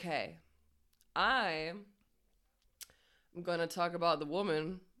 Okay. I'm gonna talk about the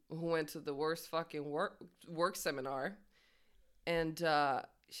woman who went to the worst fucking work seminar, and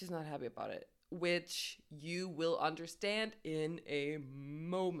she's not happy about it, which you will understand in a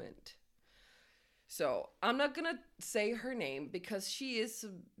moment. So I'm not gonna say her name because she is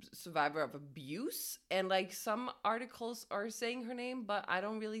a survivor of abuse, and like some articles are saying her name, but I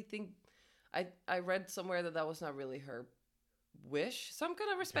don't really think I read somewhere that was not really her wish, so I'm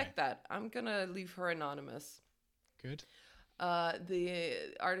gonna respect that. I'm gonna leave her anonymous. Good.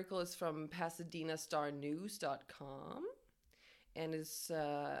 The article is from PasadenaStarNews.com, and is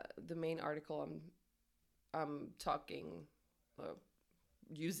the main article I'm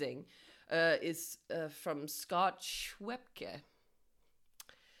using is from Scott Schwepke.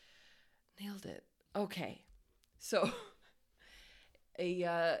 Nailed it. Okay, so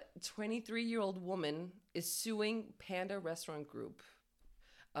a 23-year-old woman is suing Panda Restaurant Group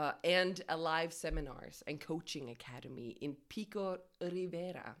and Alive Seminars and Coaching Academy in Pico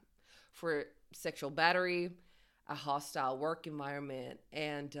Rivera for sexual battery, a hostile work environment,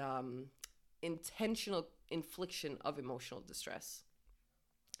 and intentional infliction of emotional distress.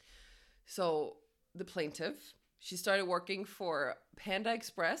 So the plaintiff, she started working for Panda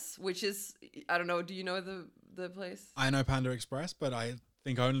Express, which is, I don't know, do you know the place? I know Panda Express, but I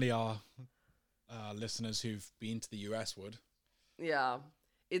think only our listeners who've been to the US would. Yeah.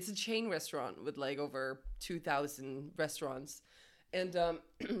 It's a chain restaurant with like over 2,000 restaurants. And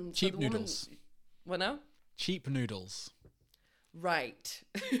Cheap noodles. What now? Cheap noodles. Right.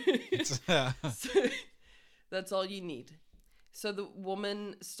 Yeah. So, that's all you need. So the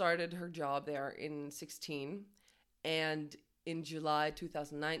woman started her job there in 16, and in July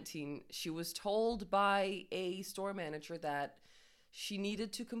 2019, she was told by a store manager that she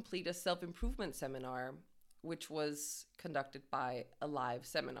needed to complete a self-improvement seminar, which was conducted by Alive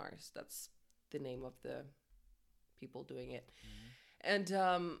Seminars. That's the name of the people doing it. Mm-hmm. And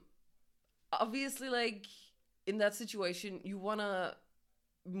obviously, like, in that situation, you want to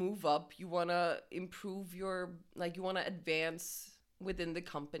move up, you want to improve you want to advance within the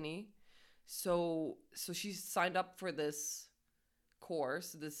company. So she signed up for this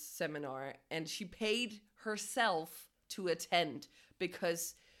course, this seminar, and she paid herself to attend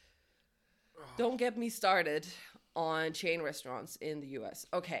because don't get me started on chain restaurants in the US.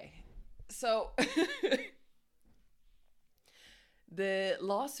 Okay. So the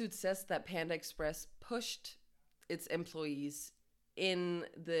lawsuit says that Panda Express pushed its employees in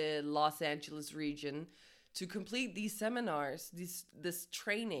the Los Angeles region to complete these seminars, this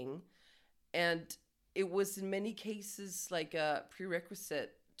training, and it was in many cases like a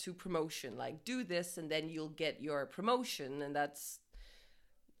prerequisite to promotion, like do this and then you'll get your promotion. And that's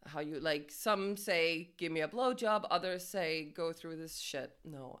how you, like, some say give me a blowjob, others say go through this shit.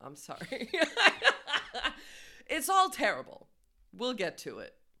 No, I'm sorry. It's all terrible. We'll get to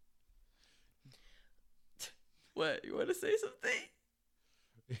it. What, you want to say something?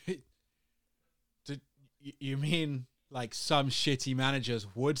 You mean like some shitty managers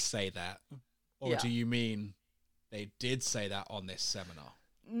would say that? Or Yeah. do you mean they did say that on this seminar?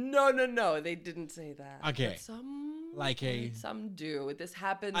 No, they didn't say that. Okay. But Like some do. This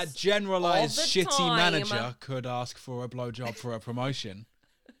happens. a generalized all the shitty time. manager could ask for a blowjob for a promotion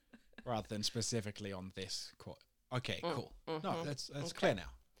rather than specifically on this court. Okay, cool. No, that's clear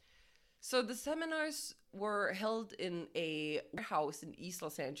now. So the seminars were held in a warehouse in East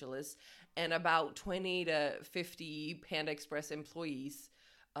Los Angeles, and about 20 to 50 Panda Express employees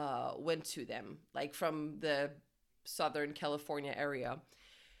went to them, like from the Southern California area.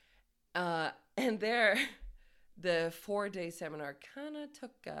 And there, the 4-day seminar kind of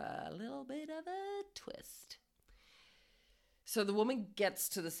took a little bit of a twist. So the woman gets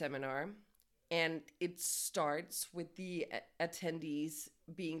to the seminar, and it starts with the attendees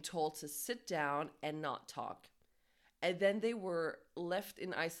being told to sit down and not talk. And then they were left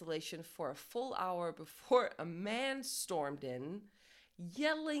in isolation for a full hour before a man stormed in,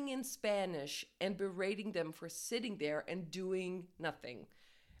 yelling in Spanish and berating them for sitting there and doing nothing,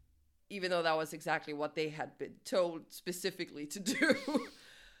 even though that was exactly what they had been told specifically to do.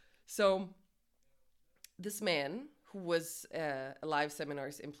 So this man, who was a Live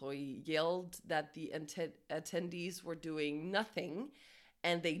Seminars employee, yelled that the attendees were doing nothing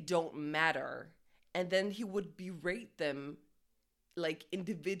and they don't matter. And then he would berate them like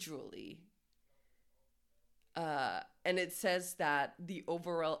individually. And it says that the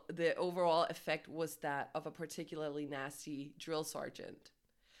overall effect was that of a particularly nasty drill sergeant.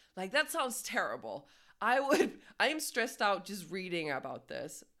 Like, that sounds terrible. I am stressed out just reading about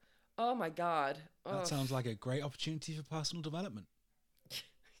this. Oh my God. That sounds like a great opportunity for personal development.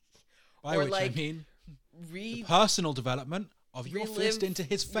 By Or which like, I mean read the personal development of your relive fist into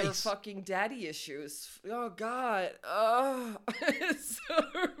his face. your fucking daddy issues. Oh God. Oh, it's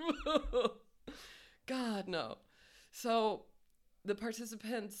horrible. God, no. So the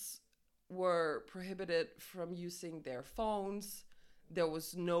participants were prohibited from using their phones. There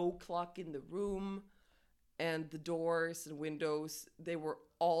was no clock in the room, and the doors and windows, they were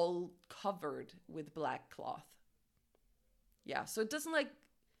all covered with black cloth. Yeah, so it doesn't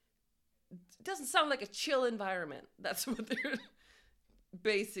sound like a chill environment. That's what they're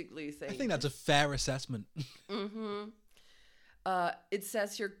basically saying. I think that's a fair assessment. It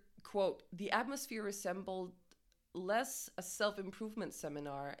says here, quote, "The atmosphere resembled less a self-improvement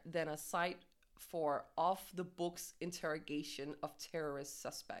seminar than a site for off-the-books interrogation of terrorist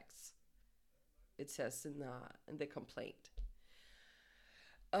suspects," it says in the complaint.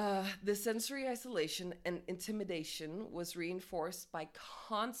 The sensory isolation and intimidation was reinforced by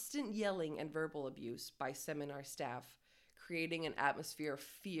constant yelling and verbal abuse by seminar staff, creating an atmosphere of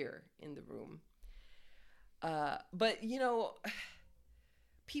fear in the room. But, you know,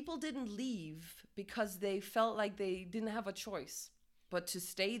 people didn't leave because they felt like they didn't have a choice but to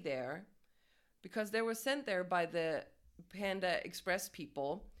stay there, because they were sent there by the Panda Express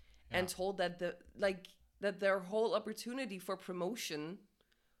people and told that that their whole opportunity for promotion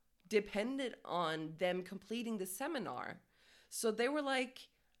depended on them completing the seminar. So they were like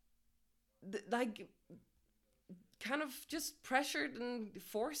kind of just pressured and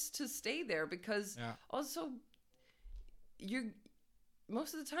forced to stay there, because also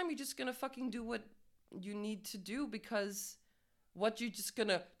most of the time you're just gonna fucking do what you need to do, because what, you're just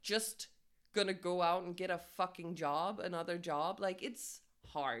gonna go out and get a fucking job, another job? Like, it's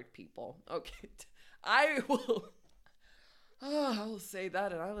hard, people. Okay. I will say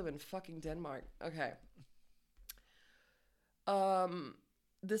that, and I live in fucking Denmark. Okay.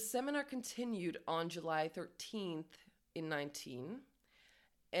 The seminar continued on July 13th in 19,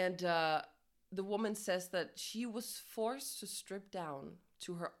 and the woman says that she was forced to strip down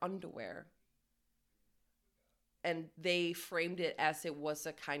to her underwear, and they framed it as it was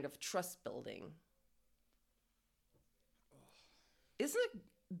a kind of trust building. Isn't it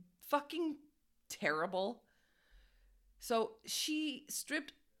fucking terrible? So she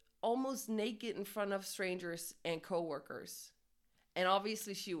stripped almost naked in front of strangers and coworkers. And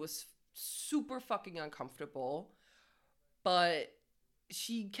obviously she was super fucking uncomfortable, but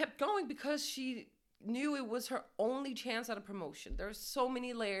she kept going because she knew it was her only chance at a promotion. There's so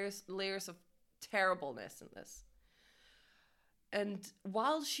many layers of terribleness in this. And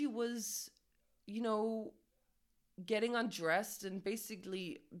while she was, you know, getting undressed and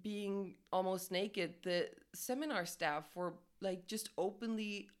basically being almost naked, the seminar staff were like just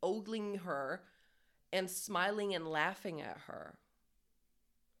openly ogling her and smiling and laughing at her.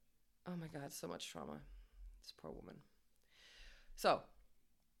 Oh my God, so much trauma. This poor woman. So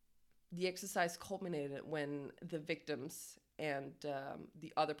the exercise culminated when the victims and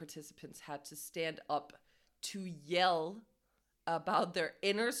the other participants had to stand up to yell about their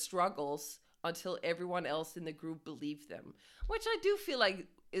inner struggles until everyone else in the group believed them, which I do feel like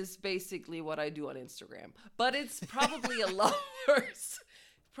is basically what I do on Instagram, but it's probably a lot worse.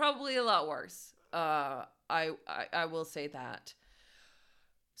 Probably a lot worse. I will say that.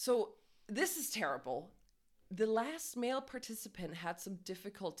 So this is terrible. The last male participant had some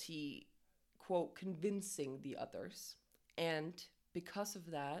difficulty, quote, convincing the others. And because of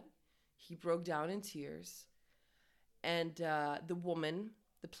that, he broke down in tears. And the woman,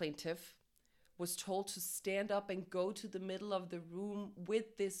 the plaintiff, was told to stand up and go to the middle of the room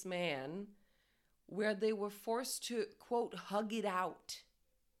with this man, where they were forced to, quote, hug it out,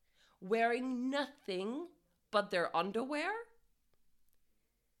 wearing nothing but their underwear.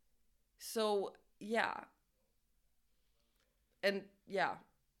 So, yeah. And, yeah.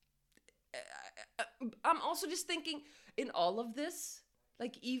 I'm also just thinking, in all of this,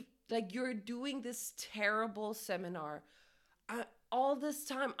 like you're doing this terrible seminar. all this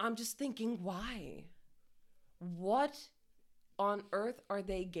time, I'm just thinking, why? What on earth are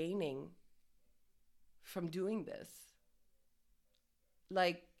they gaining from doing this?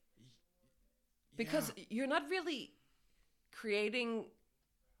 Like, because you're not really creating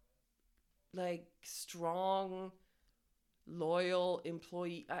like strong, loyal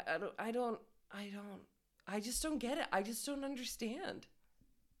employee. I just don't get it. I just don't understand.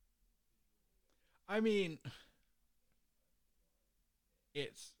 I mean,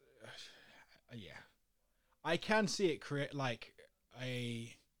 it's yeah. I can see it create like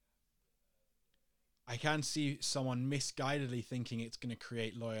I can see someone misguidedly thinking it's going to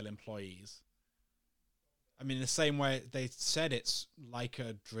create loyal employees. I mean, the same way they said it's like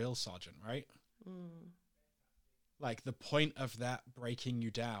a drill sergeant, right? Like the point of that breaking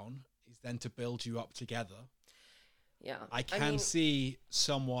you down is then to build you up together. Yeah. I mean, see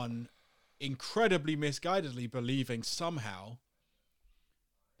someone incredibly misguidedly believing somehow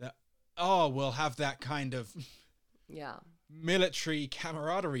that, we'll have that kind of military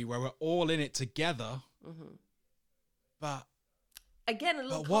camaraderie where we're all in it together. But again, a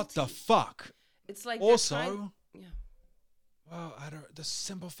little what the fuck? It's like also, well, the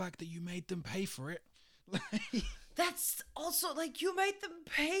simple fact that you made them pay for it. That's also like, you made them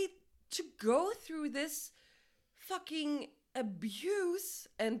pay to go through this fucking abuse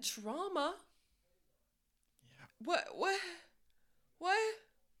and trauma. What?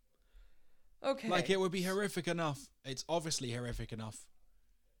 Okay. Like, it would be horrific enough. It's obviously horrific enough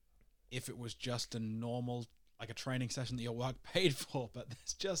if it was just a normal, like a training session that your work paid for, but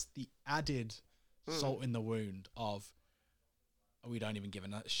there's just the added salt in the wound of, we don't even give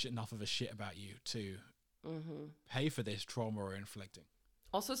enough of a shit about you to pay for this trauma we're inflicting.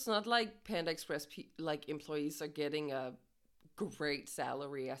 Also, it's not like Panda Express like employees are getting a great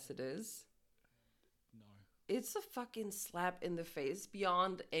salary as it is. No. It's a fucking slap in the face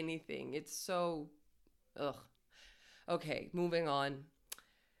beyond anything. It's so ugh. Okay, moving on.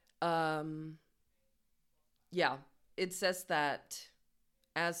 Yeah, it says that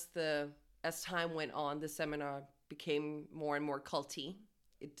as time went on, the seminar became more and more culty.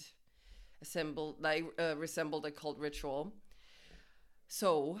 It resembled a cult ritual.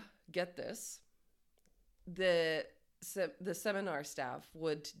 So, get this. The seminar staff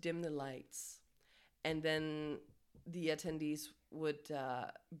would dim the lights, and then the attendees would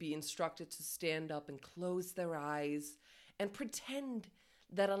be instructed to stand up and close their eyes and pretend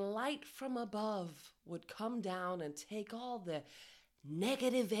that a light from above would come down and take all the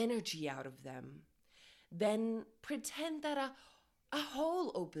negative energy out of them. Then pretend that a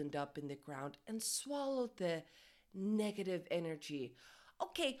hole opened up in the ground and swallowed the negative energy.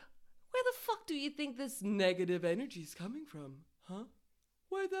 Okay, where the fuck do you think this negative energy is coming from? Huh?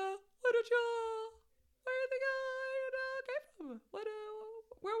 Where did it come from?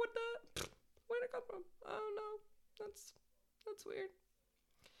 Where'd it come from? I don't know. That's weird.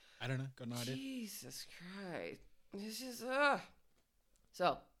 I don't know. Got no idea. Jesus Christ. This is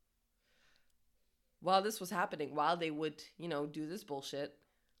So, while this was happening, while they would, do this bullshit,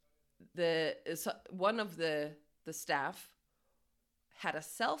 one of the staff had a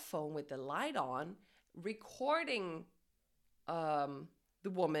cell phone with the light on, recording the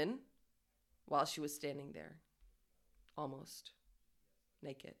woman while she was standing there, almost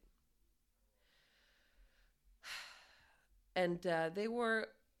naked. And they were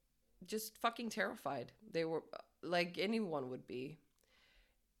just fucking terrified. They were like anyone would be.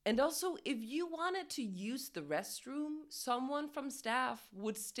 And also, if you wanted to use the restroom, someone from staff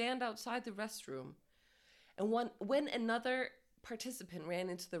would stand outside the restroom. And when another participant ran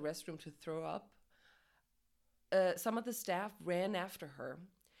into the restroom to throw up, some of the staff ran after her,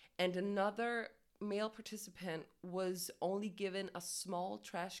 and another male participant was only given a small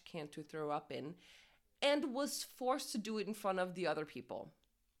trash can to throw up in and was forced to do it in front of the other people.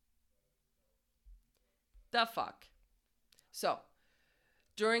 The fuck? So,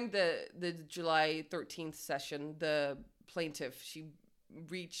 during the July 13th session, the plaintiff, she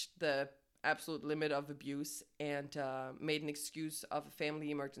reached the absolute limit of abuse and made an excuse of a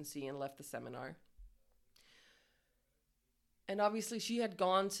family emergency and left the seminar. And obviously she had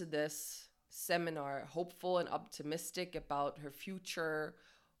gone to this seminar hopeful and optimistic about her future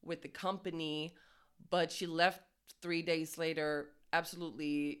with the company, but she left 3 days later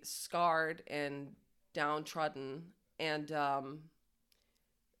absolutely scarred and downtrodden, and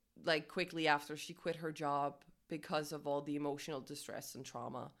quickly after, she quit her job because of all the emotional distress and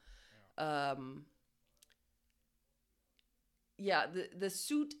trauma. The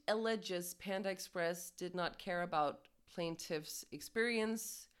suit alleges Panda Express did not care about plaintiff's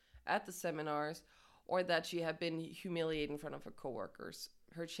experience at the seminars or that she had been humiliated in front of her coworkers.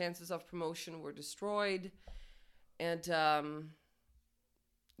 Her chances of promotion were destroyed. And,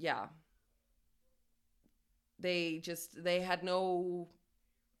 yeah. They had no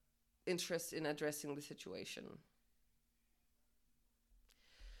interest in addressing the situation.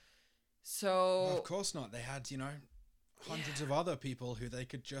 So... Well, of course not. They had, hundreds of other people who they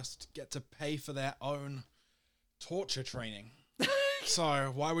could just get to pay for their own torture training.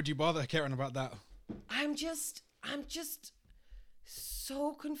 So why would you bother caring about that? I'm just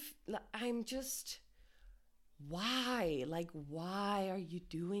so why? Like, why are you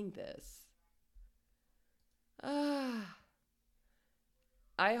doing this? I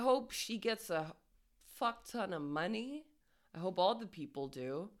hope she gets a fuck ton of money. I hope all the people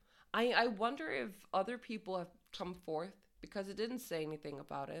do. I wonder if other people have come forth, because it didn't say anything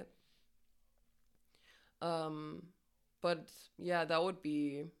about it. But yeah, that would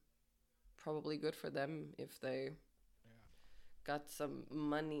be probably good for them if they got some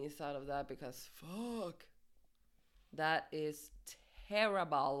monies out of that, because fuck, that is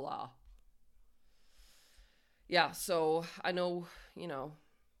terrible. Yeah, so I know,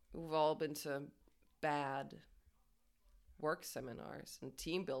 we've all been to bad work seminars and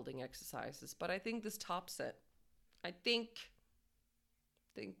team building exercises, but I think this tops it. I think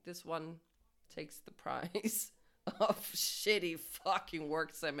this one takes the prize of shitty fucking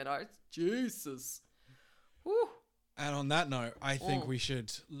work seminars. Jesus. Whew. And on that note, I think we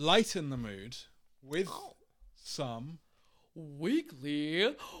should lighten the mood with some weekly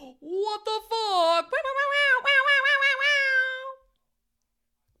what the fuck.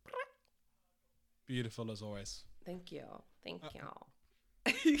 Beautiful as always. Thank you.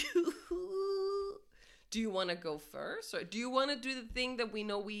 Do you want to go first, or do you want to do the thing that we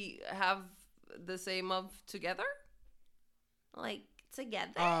know we have the same of together? Like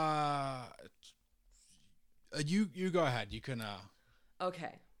together? You go ahead. You can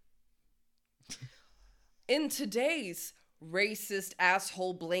Okay. In today's racist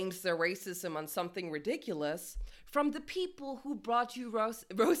asshole blames their racism on something ridiculous, from the people who brought you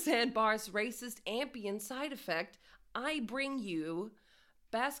Roseanne Barr's racist ambient side effect, I bring you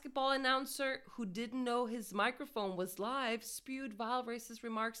basketball announcer who didn't know his microphone was live, spewed vile racist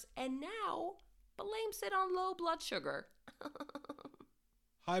remarks, and now blames it on low blood sugar.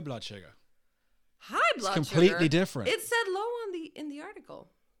 high blood sugar. High blood It's completely sugar? different. It said low in the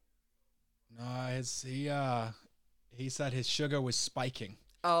article. No, he said his sugar was spiking.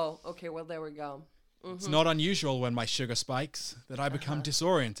 Oh, okay. Well, there we go. It's not unusual when my sugar spikes that I become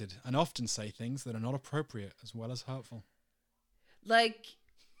disoriented and often say things that are not appropriate as well as hurtful. Like,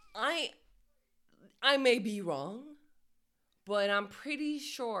 I may be wrong, but I'm pretty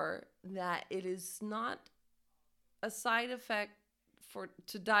sure that it is not a side effect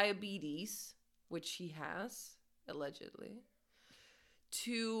to diabetes, which he has allegedly,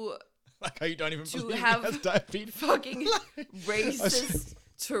 to like how you don't even believe have he has diabetes. Fucking racist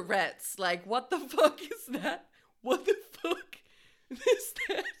Tourette's. Like, what the fuck is that? What the fuck is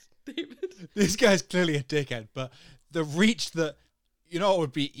that, David? This guy's clearly a dickhead, but the reach that, it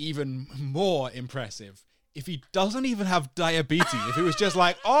would be even more impressive if he doesn't even have diabetes. If it was just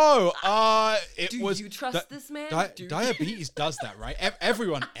like, Do you trust this man? Diabetes does that, right?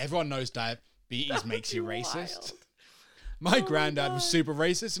 Everyone knows diabetes makes you racist. Wild. My granddad was super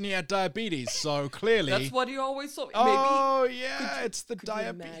racist and he had diabetes, so clearly... That's what he always saw. Oh, yeah, it's the Could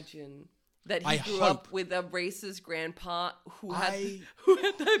diabetes. you imagine that he grew up with a racist grandpa who had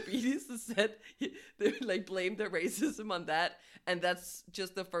diabetes and said they like blamed their racism on that, and that's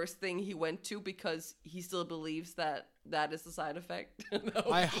just the first thing he went to because he still believes that is the side effect?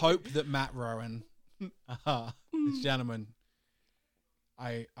 No. I hope that Matt Rowan, this gentleman...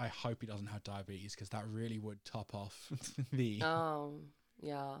 I hope he doesn't have diabetes, because that really would top off the...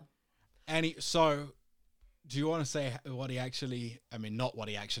 yeah. So, do you want to say what he actually... I mean, not what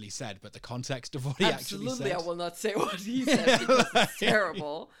he actually said, but the context of what he actually said? Absolutely, I will not say what he said because it's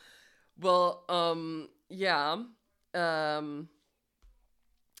terrible. Well, yeah.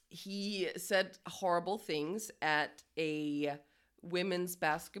 He said horrible things at a women's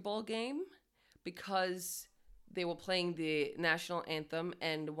basketball game because... they were playing the national anthem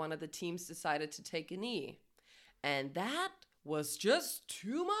and one of the teams decided to take a knee. And that was just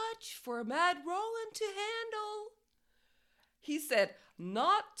too much for Matt Rowland to handle. He said,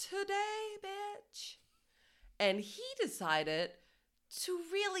 "Not today, bitch." And he decided to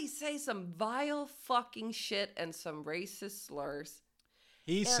really say some vile fucking shit and some racist slurs.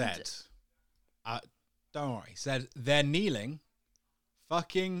 He said, don't worry, he said, "They're kneeling,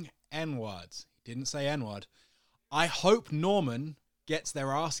 fucking N-words." He didn't say N-word. I hope Norman gets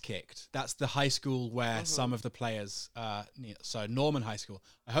their ass kicked. That's the high school where some of the players, so Norman High School.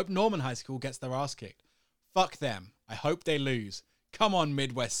 I hope Norman High School gets their ass kicked. Fuck them. I hope they lose. Come on,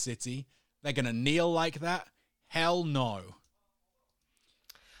 Midwest City. They're going to kneel like that? Hell no.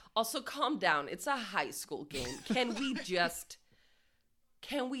 Also, calm down. It's a high school game. Can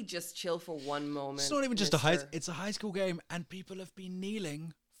we just chill for one moment? It's not even just it's a high school game, and people have been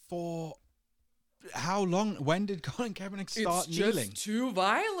kneeling for how long? When did Colin Kaepernick start kneeling? It's just too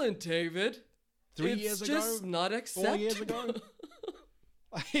violent, David. 3 years ago? It's just not acceptable. 4 years ago?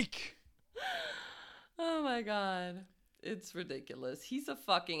 Like... Oh my god. It's ridiculous. He's a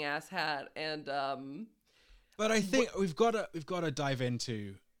fucking asshat, and But I think we've got to dive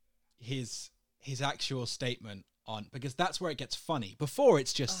into his actual statement on, because that's where it gets funny. Before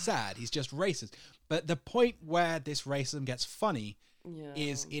it's just sad, he's just racist. But the point where this racism gets funny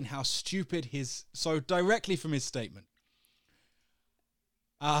is in how stupid so directly from his statement.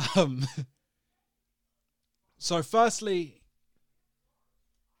 So firstly,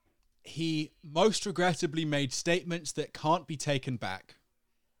 he most regrettably made statements that can't be taken back,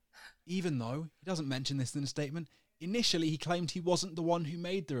 even though he doesn't mention this in the statement. Initially, he claimed he wasn't the one who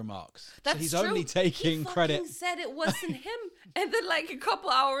made the remarks. That's so he's true. only taking credit. He said it wasn't him, and then like a couple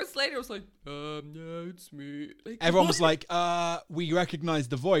hours later, it was like, no, it's me. Like, Everyone was like, we recognize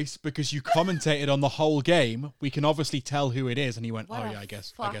the voice because you commentated on the whole game. We can obviously tell who it is. And he went, what oh yeah, I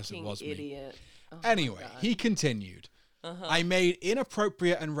guess it was idiot. me. Anyway, he continued. I made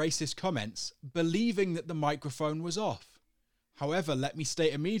inappropriate and racist comments, believing that the microphone was off. However, let me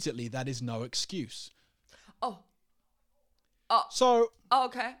state immediately that is no excuse. So,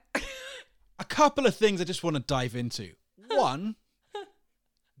 okay. a couple of things I just want to dive into. One,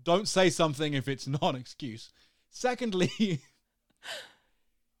 don't say something if it's not an excuse. Secondly,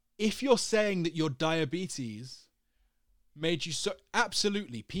 if you're saying that your diabetes made you so...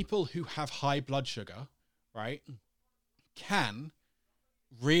 Absolutely, people who have high blood sugar, right, can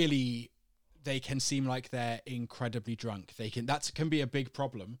really... They can seem like they're incredibly drunk. That can be a big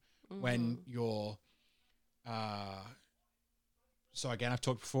problem when you're... So again, I've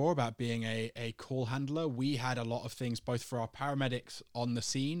talked before about being a call handler. We had a lot of things, both for our paramedics on the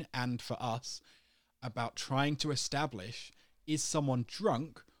scene and for us, about trying to establish, is someone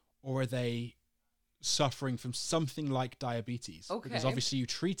drunk or are they suffering from something like diabetes? Okay. Because obviously you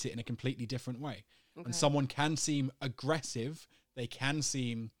treat it in a completely different way. Okay. And someone can seem aggressive. They can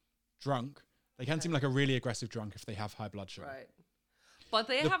seem drunk. They can seem like a really aggressive drunk if they have high blood sugar. Right. But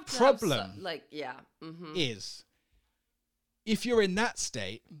they the have to problem have like, yeah. Mm-hmm. is... If you're in that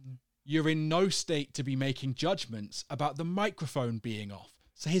state, you're in no state to be making judgments about the microphone being off.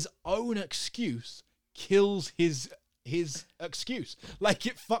 So his own excuse kills his excuse. Like,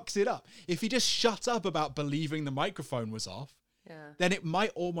 it fucks it up. If he just shut up about believing the microphone was off, then it might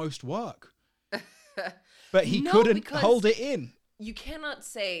almost work. But he couldn't hold it in. You cannot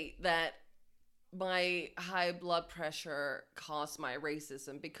say that my high blood pressure caused my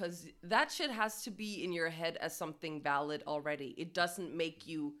racism, because that shit has to be in your head as something valid already. It doesn't make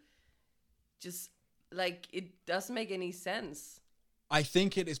you just like, it doesn't make any sense. I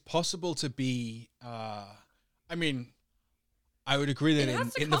think it is possible to be, I mean, I would agree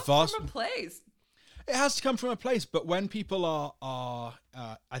that in the vast... from a place. It has to come from a place, but when people are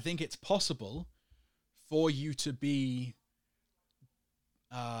I think it's possible for you to be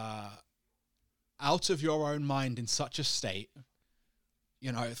out of your own mind in such a state,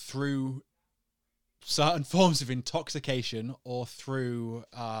 you know, through certain forms of intoxication or through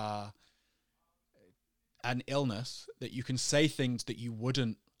an illness, that you can say things that you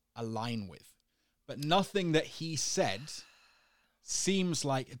wouldn't align with. But nothing that he said seems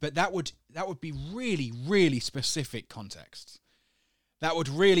like... But that would be really, really specific context. That would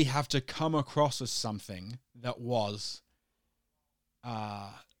really have to come across as something that was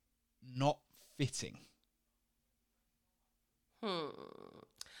not fitting.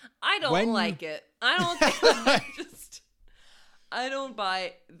 I don't like it. I don't think I don't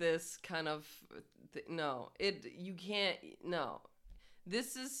buy this kind of no. You can't. No,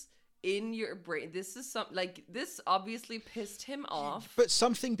 this is in your brain. This is this obviously pissed him off. But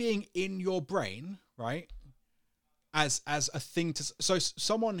something being in your brain, right? As a thing to... So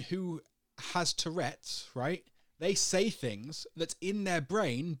someone who has Tourette's, right? They say things that's in their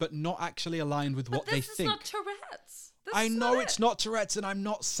brain, but not actually aligned with what they think. This is not Tourette's. I know it's not Tourette's, and I'm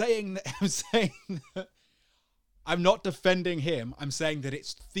not saying that. I'm saying that I'm not defending him. I'm saying that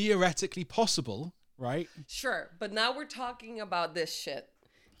it's theoretically possible, right? Sure, but now we're talking about this shit.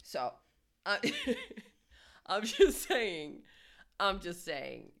 So, I'm just saying,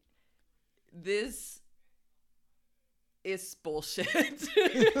 this is bullshit.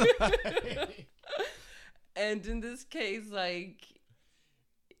 And in this case, like,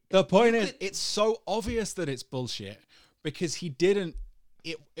 the point is, it's so obvious that it's bullshit because he didn't.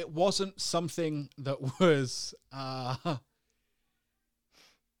 It wasn't something that was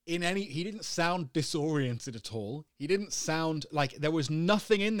he didn't sound disoriented at all. He didn't sound like there was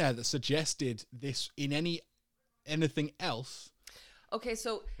nothing in there that suggested this in anything else. Okay,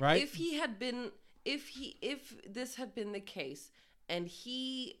 so right? if this had been the case and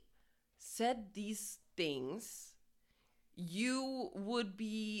he said these things, you would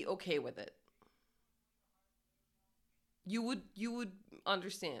be okay with it. You would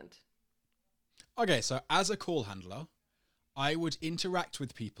understand. Okay, so as a call handler, I would interact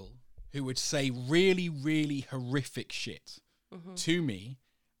with people who would say really, really horrific shit to me,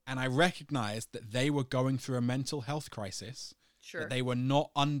 and I recognized that they were going through a mental health crisis, Sure. that they were not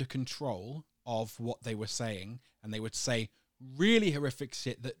under control of what they were saying, and they would say really horrific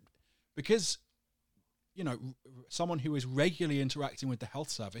shit that, because, you know, someone who is regularly interacting with the health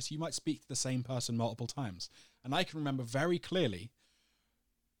service, you might speak to the same person multiple times. And I can remember very clearly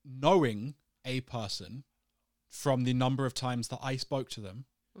knowing a person from the number of times that I spoke to them,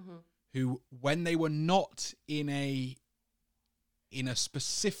 who, when they were not in a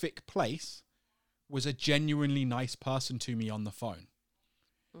specific place, was a genuinely nice person to me on the phone.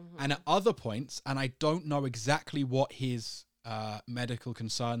 And at other points, and I don't know exactly what his medical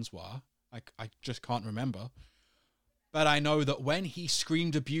concerns were, I just can't remember, but I know that when he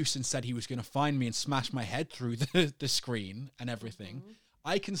screamed abuse and said he was going to find me and smash my head through the screen and everything,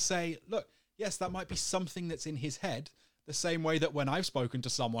 I can say, look, yes, that might be something that's in his head, the same way that when I've spoken to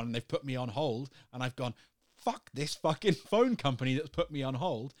someone and they've put me on hold and I've gone, fuck this fucking phone company that's put me on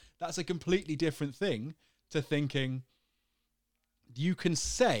hold, that's a completely different thing to thinking you can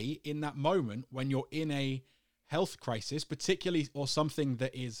say in that moment when you're in a health crisis, particularly, or something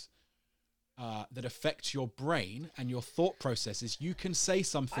that is that affects your brain and your thought processes, you can say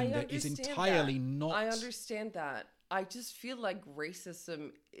something that is entirely not... I understand that. I just feel like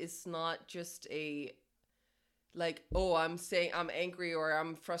racism is not just a, like, oh, I'm saying I'm angry or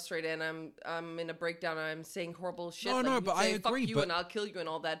I'm frustrated and I'm in a breakdown and I'm saying horrible shit. No, but I agree. Fuck you and I'll kill you and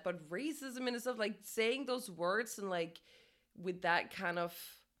all that. But racism and stuff, like saying those words and like with that kind of...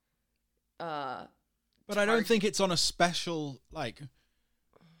 But I don't think it's on a special, like...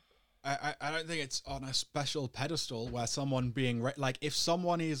 I don't think it's on a special pedestal where someone being like, if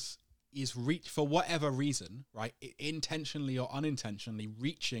someone is for whatever reason, right, intentionally or unintentionally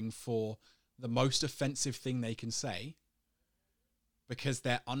reaching for the most offensive thing they can say because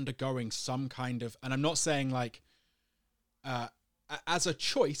they're undergoing some kind of, and I'm not saying like as a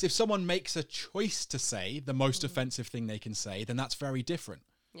choice, if someone makes a choice to say the most offensive thing they can say, then that's very different.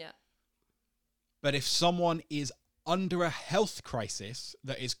 Yeah. But if someone is under a health crisis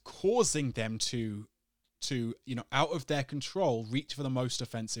that is causing them to, you know, out of their control, reach for the most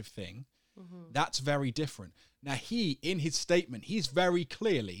offensive thing, that's very different. Now, in his statement, he's very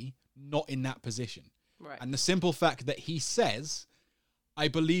clearly not in that position. Right. And the simple fact that he says, I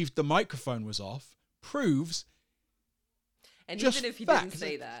believed the microphone was off, proves... And even if he didn't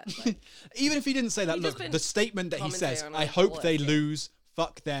say that... Like, even if he didn't say that, look, the statement that he says, I hope they lose,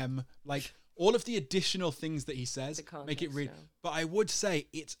 fuck them, like... all of the additional things that he says context, make it real. yeah. But I would say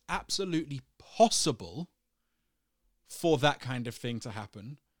it's absolutely possible for that kind of thing to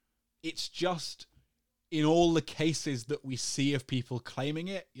happen. It's just in all the cases that we see of people claiming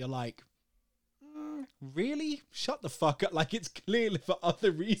it, you're like, really? Shut the fuck up. Like, it's clearly for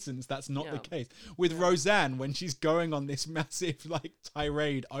other reasons that's not the case. With Roseanne, when she's going on this massive like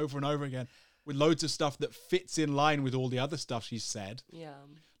tirade over and over again with loads of stuff that fits in line with all the other stuff she's said. Yeah.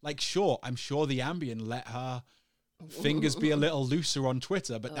 Like, sure, I'm sure the Ambien let her fingers be a little looser on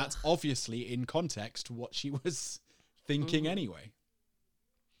Twitter, but that's obviously in context what she was thinking anyway.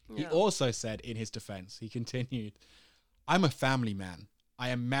 Yeah. He also said in his defense, he continued, I'm a family man. I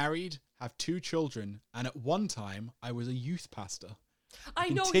am married, have 2 children, and at one time I was a youth pastor. I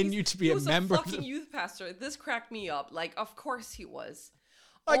know continue to be a member of the youth pastor. This cracked me up. Like, of course he was.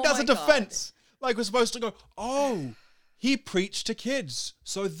 Like, that's a defense. Like, we're supposed to go, oh, he preached to kids,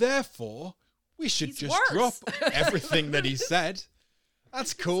 so therefore we should just drop everything that he said.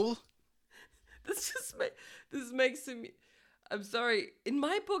 That's cool. This makes him... I'm sorry. In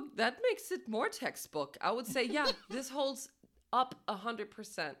my book, that makes it more textbook. I would say, yeah, this holds up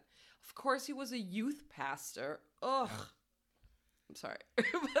 100%. Of course, he was a youth pastor. Ugh. I'm sorry.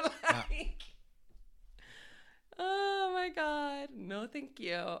 But like... Oh my God. No, thank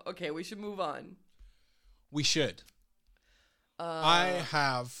you. Okay, we should move on. We should. I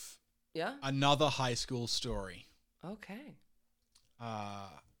have another high school story. Okay.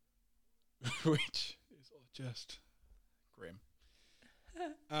 Which is just grim.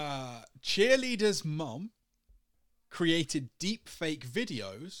 Cheerleader's mom created deep fake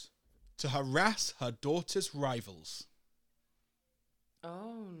videos to harass her daughter's rivals.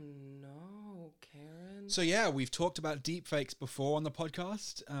 Oh no, Karen. So yeah, we've talked about deepfakes before on the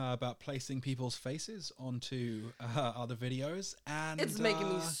podcast, about placing people's faces onto other videos, and It's making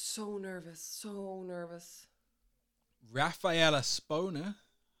me so nervous. Rafaela Spona,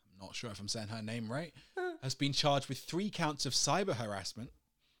 I'm not sure if I'm saying her name right, has been charged with 3 counts of cyber harassment.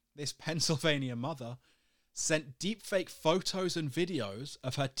 This Pennsylvania mother sent deepfake photos and videos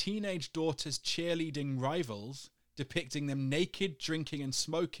of her teenage daughter's cheerleading rivals, depicting them naked, drinking and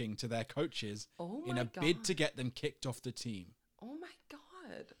smoking to their coaches in a bid to get them kicked off the team. Oh my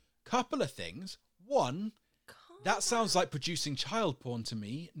God. Couple of things. One, that sounds like producing child porn to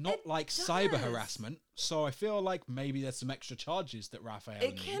me, not like cyber harassment. So I feel like maybe there's some extra charges that Rafael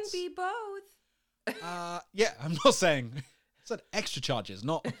needs. It can be both. Yeah, I'm not saying... I said extra charges,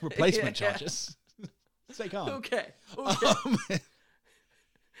 not replacement charges. Say calm. Okay.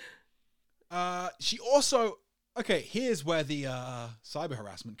 She also... Okay, here's where the cyber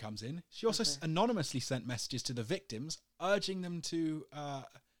harassment comes in. She also anonymously sent messages to the victims, urging them to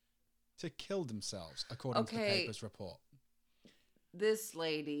kill themselves, according to the paper's report. This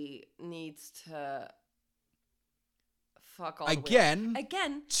lady needs to fuck all Again, the way.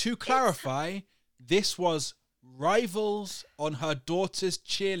 Again, to clarify, this was rivals on her daughter's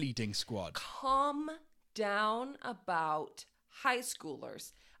cheerleading squad. Calm down about high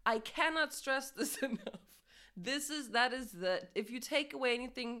schoolers. I cannot stress this enough. If you take away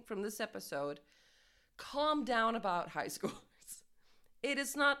anything from this episode, calm down about high schoolers. It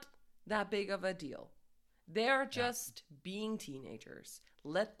is not that big of a deal. They're just being teenagers.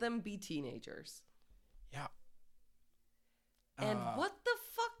 Let them be teenagers. Yeah. And what the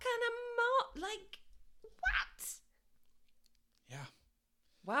fuck kind of what? Yeah.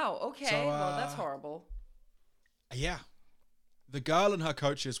 Wow, okay. So, well, that's horrible. Yeah. The girl and her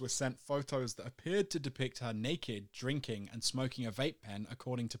coaches were sent photos that appeared to depict her naked, drinking, and smoking a vape pen,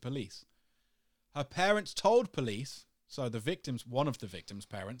 according to police. Her parents told police, so one of the victims'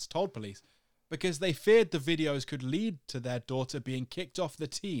 parents told police, because they feared the videos could lead to their daughter being kicked off the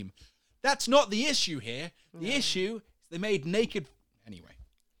team. That's not the issue here. The issue is they made naked...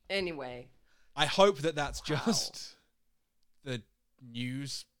 Anyway. I hope that that's just the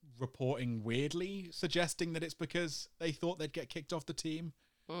news reporting weirdly, suggesting that it's because they thought they'd get kicked off the team.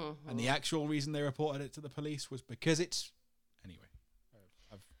 Mm-hmm. And the actual reason they reported it to the police was because it's... Anyway,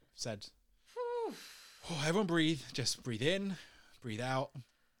 I've said... everyone breathe. Just breathe in, breathe out.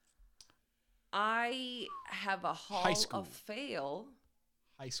 I have a hall of fail.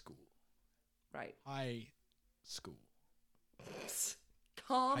 High school. Right. High school.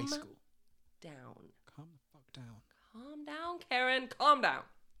 Calm High school. down. Calm the fuck down. Calm down, Karen. Calm down.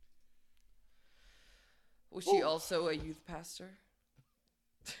 Was she also a youth pastor?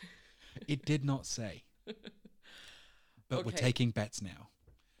 It did not say. But we're taking bets now.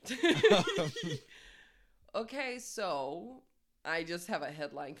 Okay, so I just have a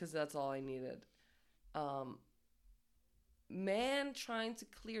headline because that's all I needed. Man trying to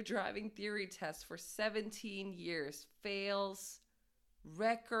clear driving theory test for 17 years fails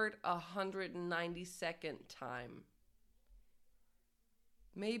record 192nd time.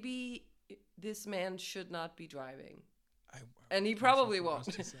 Maybe this man should not be driving. And he probably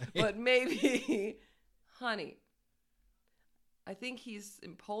won't. But maybe, honey, I think he's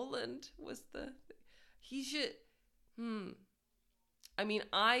in Poland he should, I mean,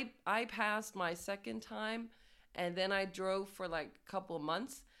 I passed my second time and then I drove for like a couple of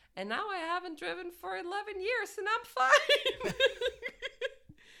months and now I haven't driven for 11 years and I'm fine.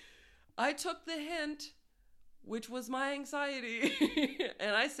 I took the hint, which was my anxiety,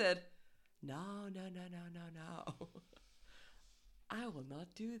 and I said, no. I will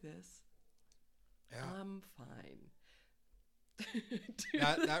not do this. Yeah. I'm fine.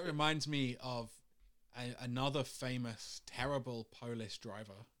 That reminds me of another famous, terrible Polish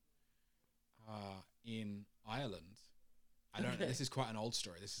driver in Ireland. This is quite an old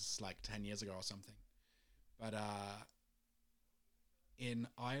story. This is like 10 years ago or something. But in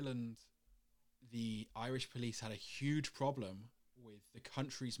Ireland, the Irish police had a huge problem with the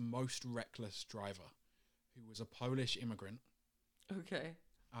country's most reckless driver, who was a Polish immigrant. Okay.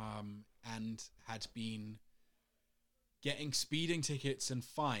 And had been getting speeding tickets and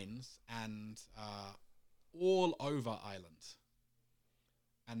fines and all over Ireland.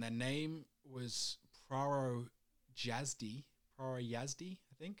 And their name was Praro Yazdi,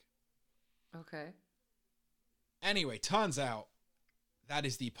 I think. Okay. Anyway, turns out that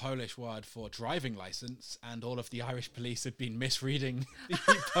is the Polish word for driving license, and all of the Irish police had been misreading the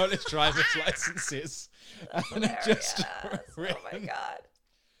Polish driver's licenses. And had just Oh my god.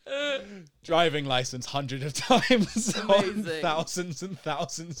 driving license hundreds of times on Amazing. thousands and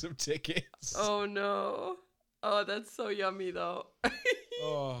thousands of tickets. Oh no. Oh, that's so yummy though.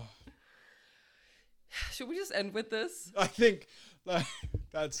 Oh. Should we just end with this? I think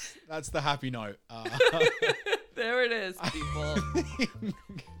that's the happy note. There it is, people.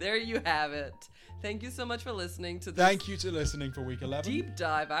 There you have it. Thank you so much for listening to this Thank you to listening for week 11. deep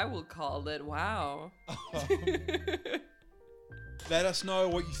dive, I will call it. Wow. Let us know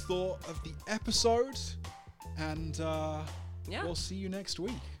what you thought of the episode, and Yeah. we'll see you next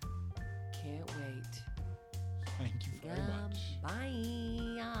week. Can't wait. Thank you very much.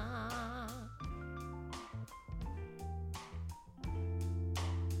 Bye.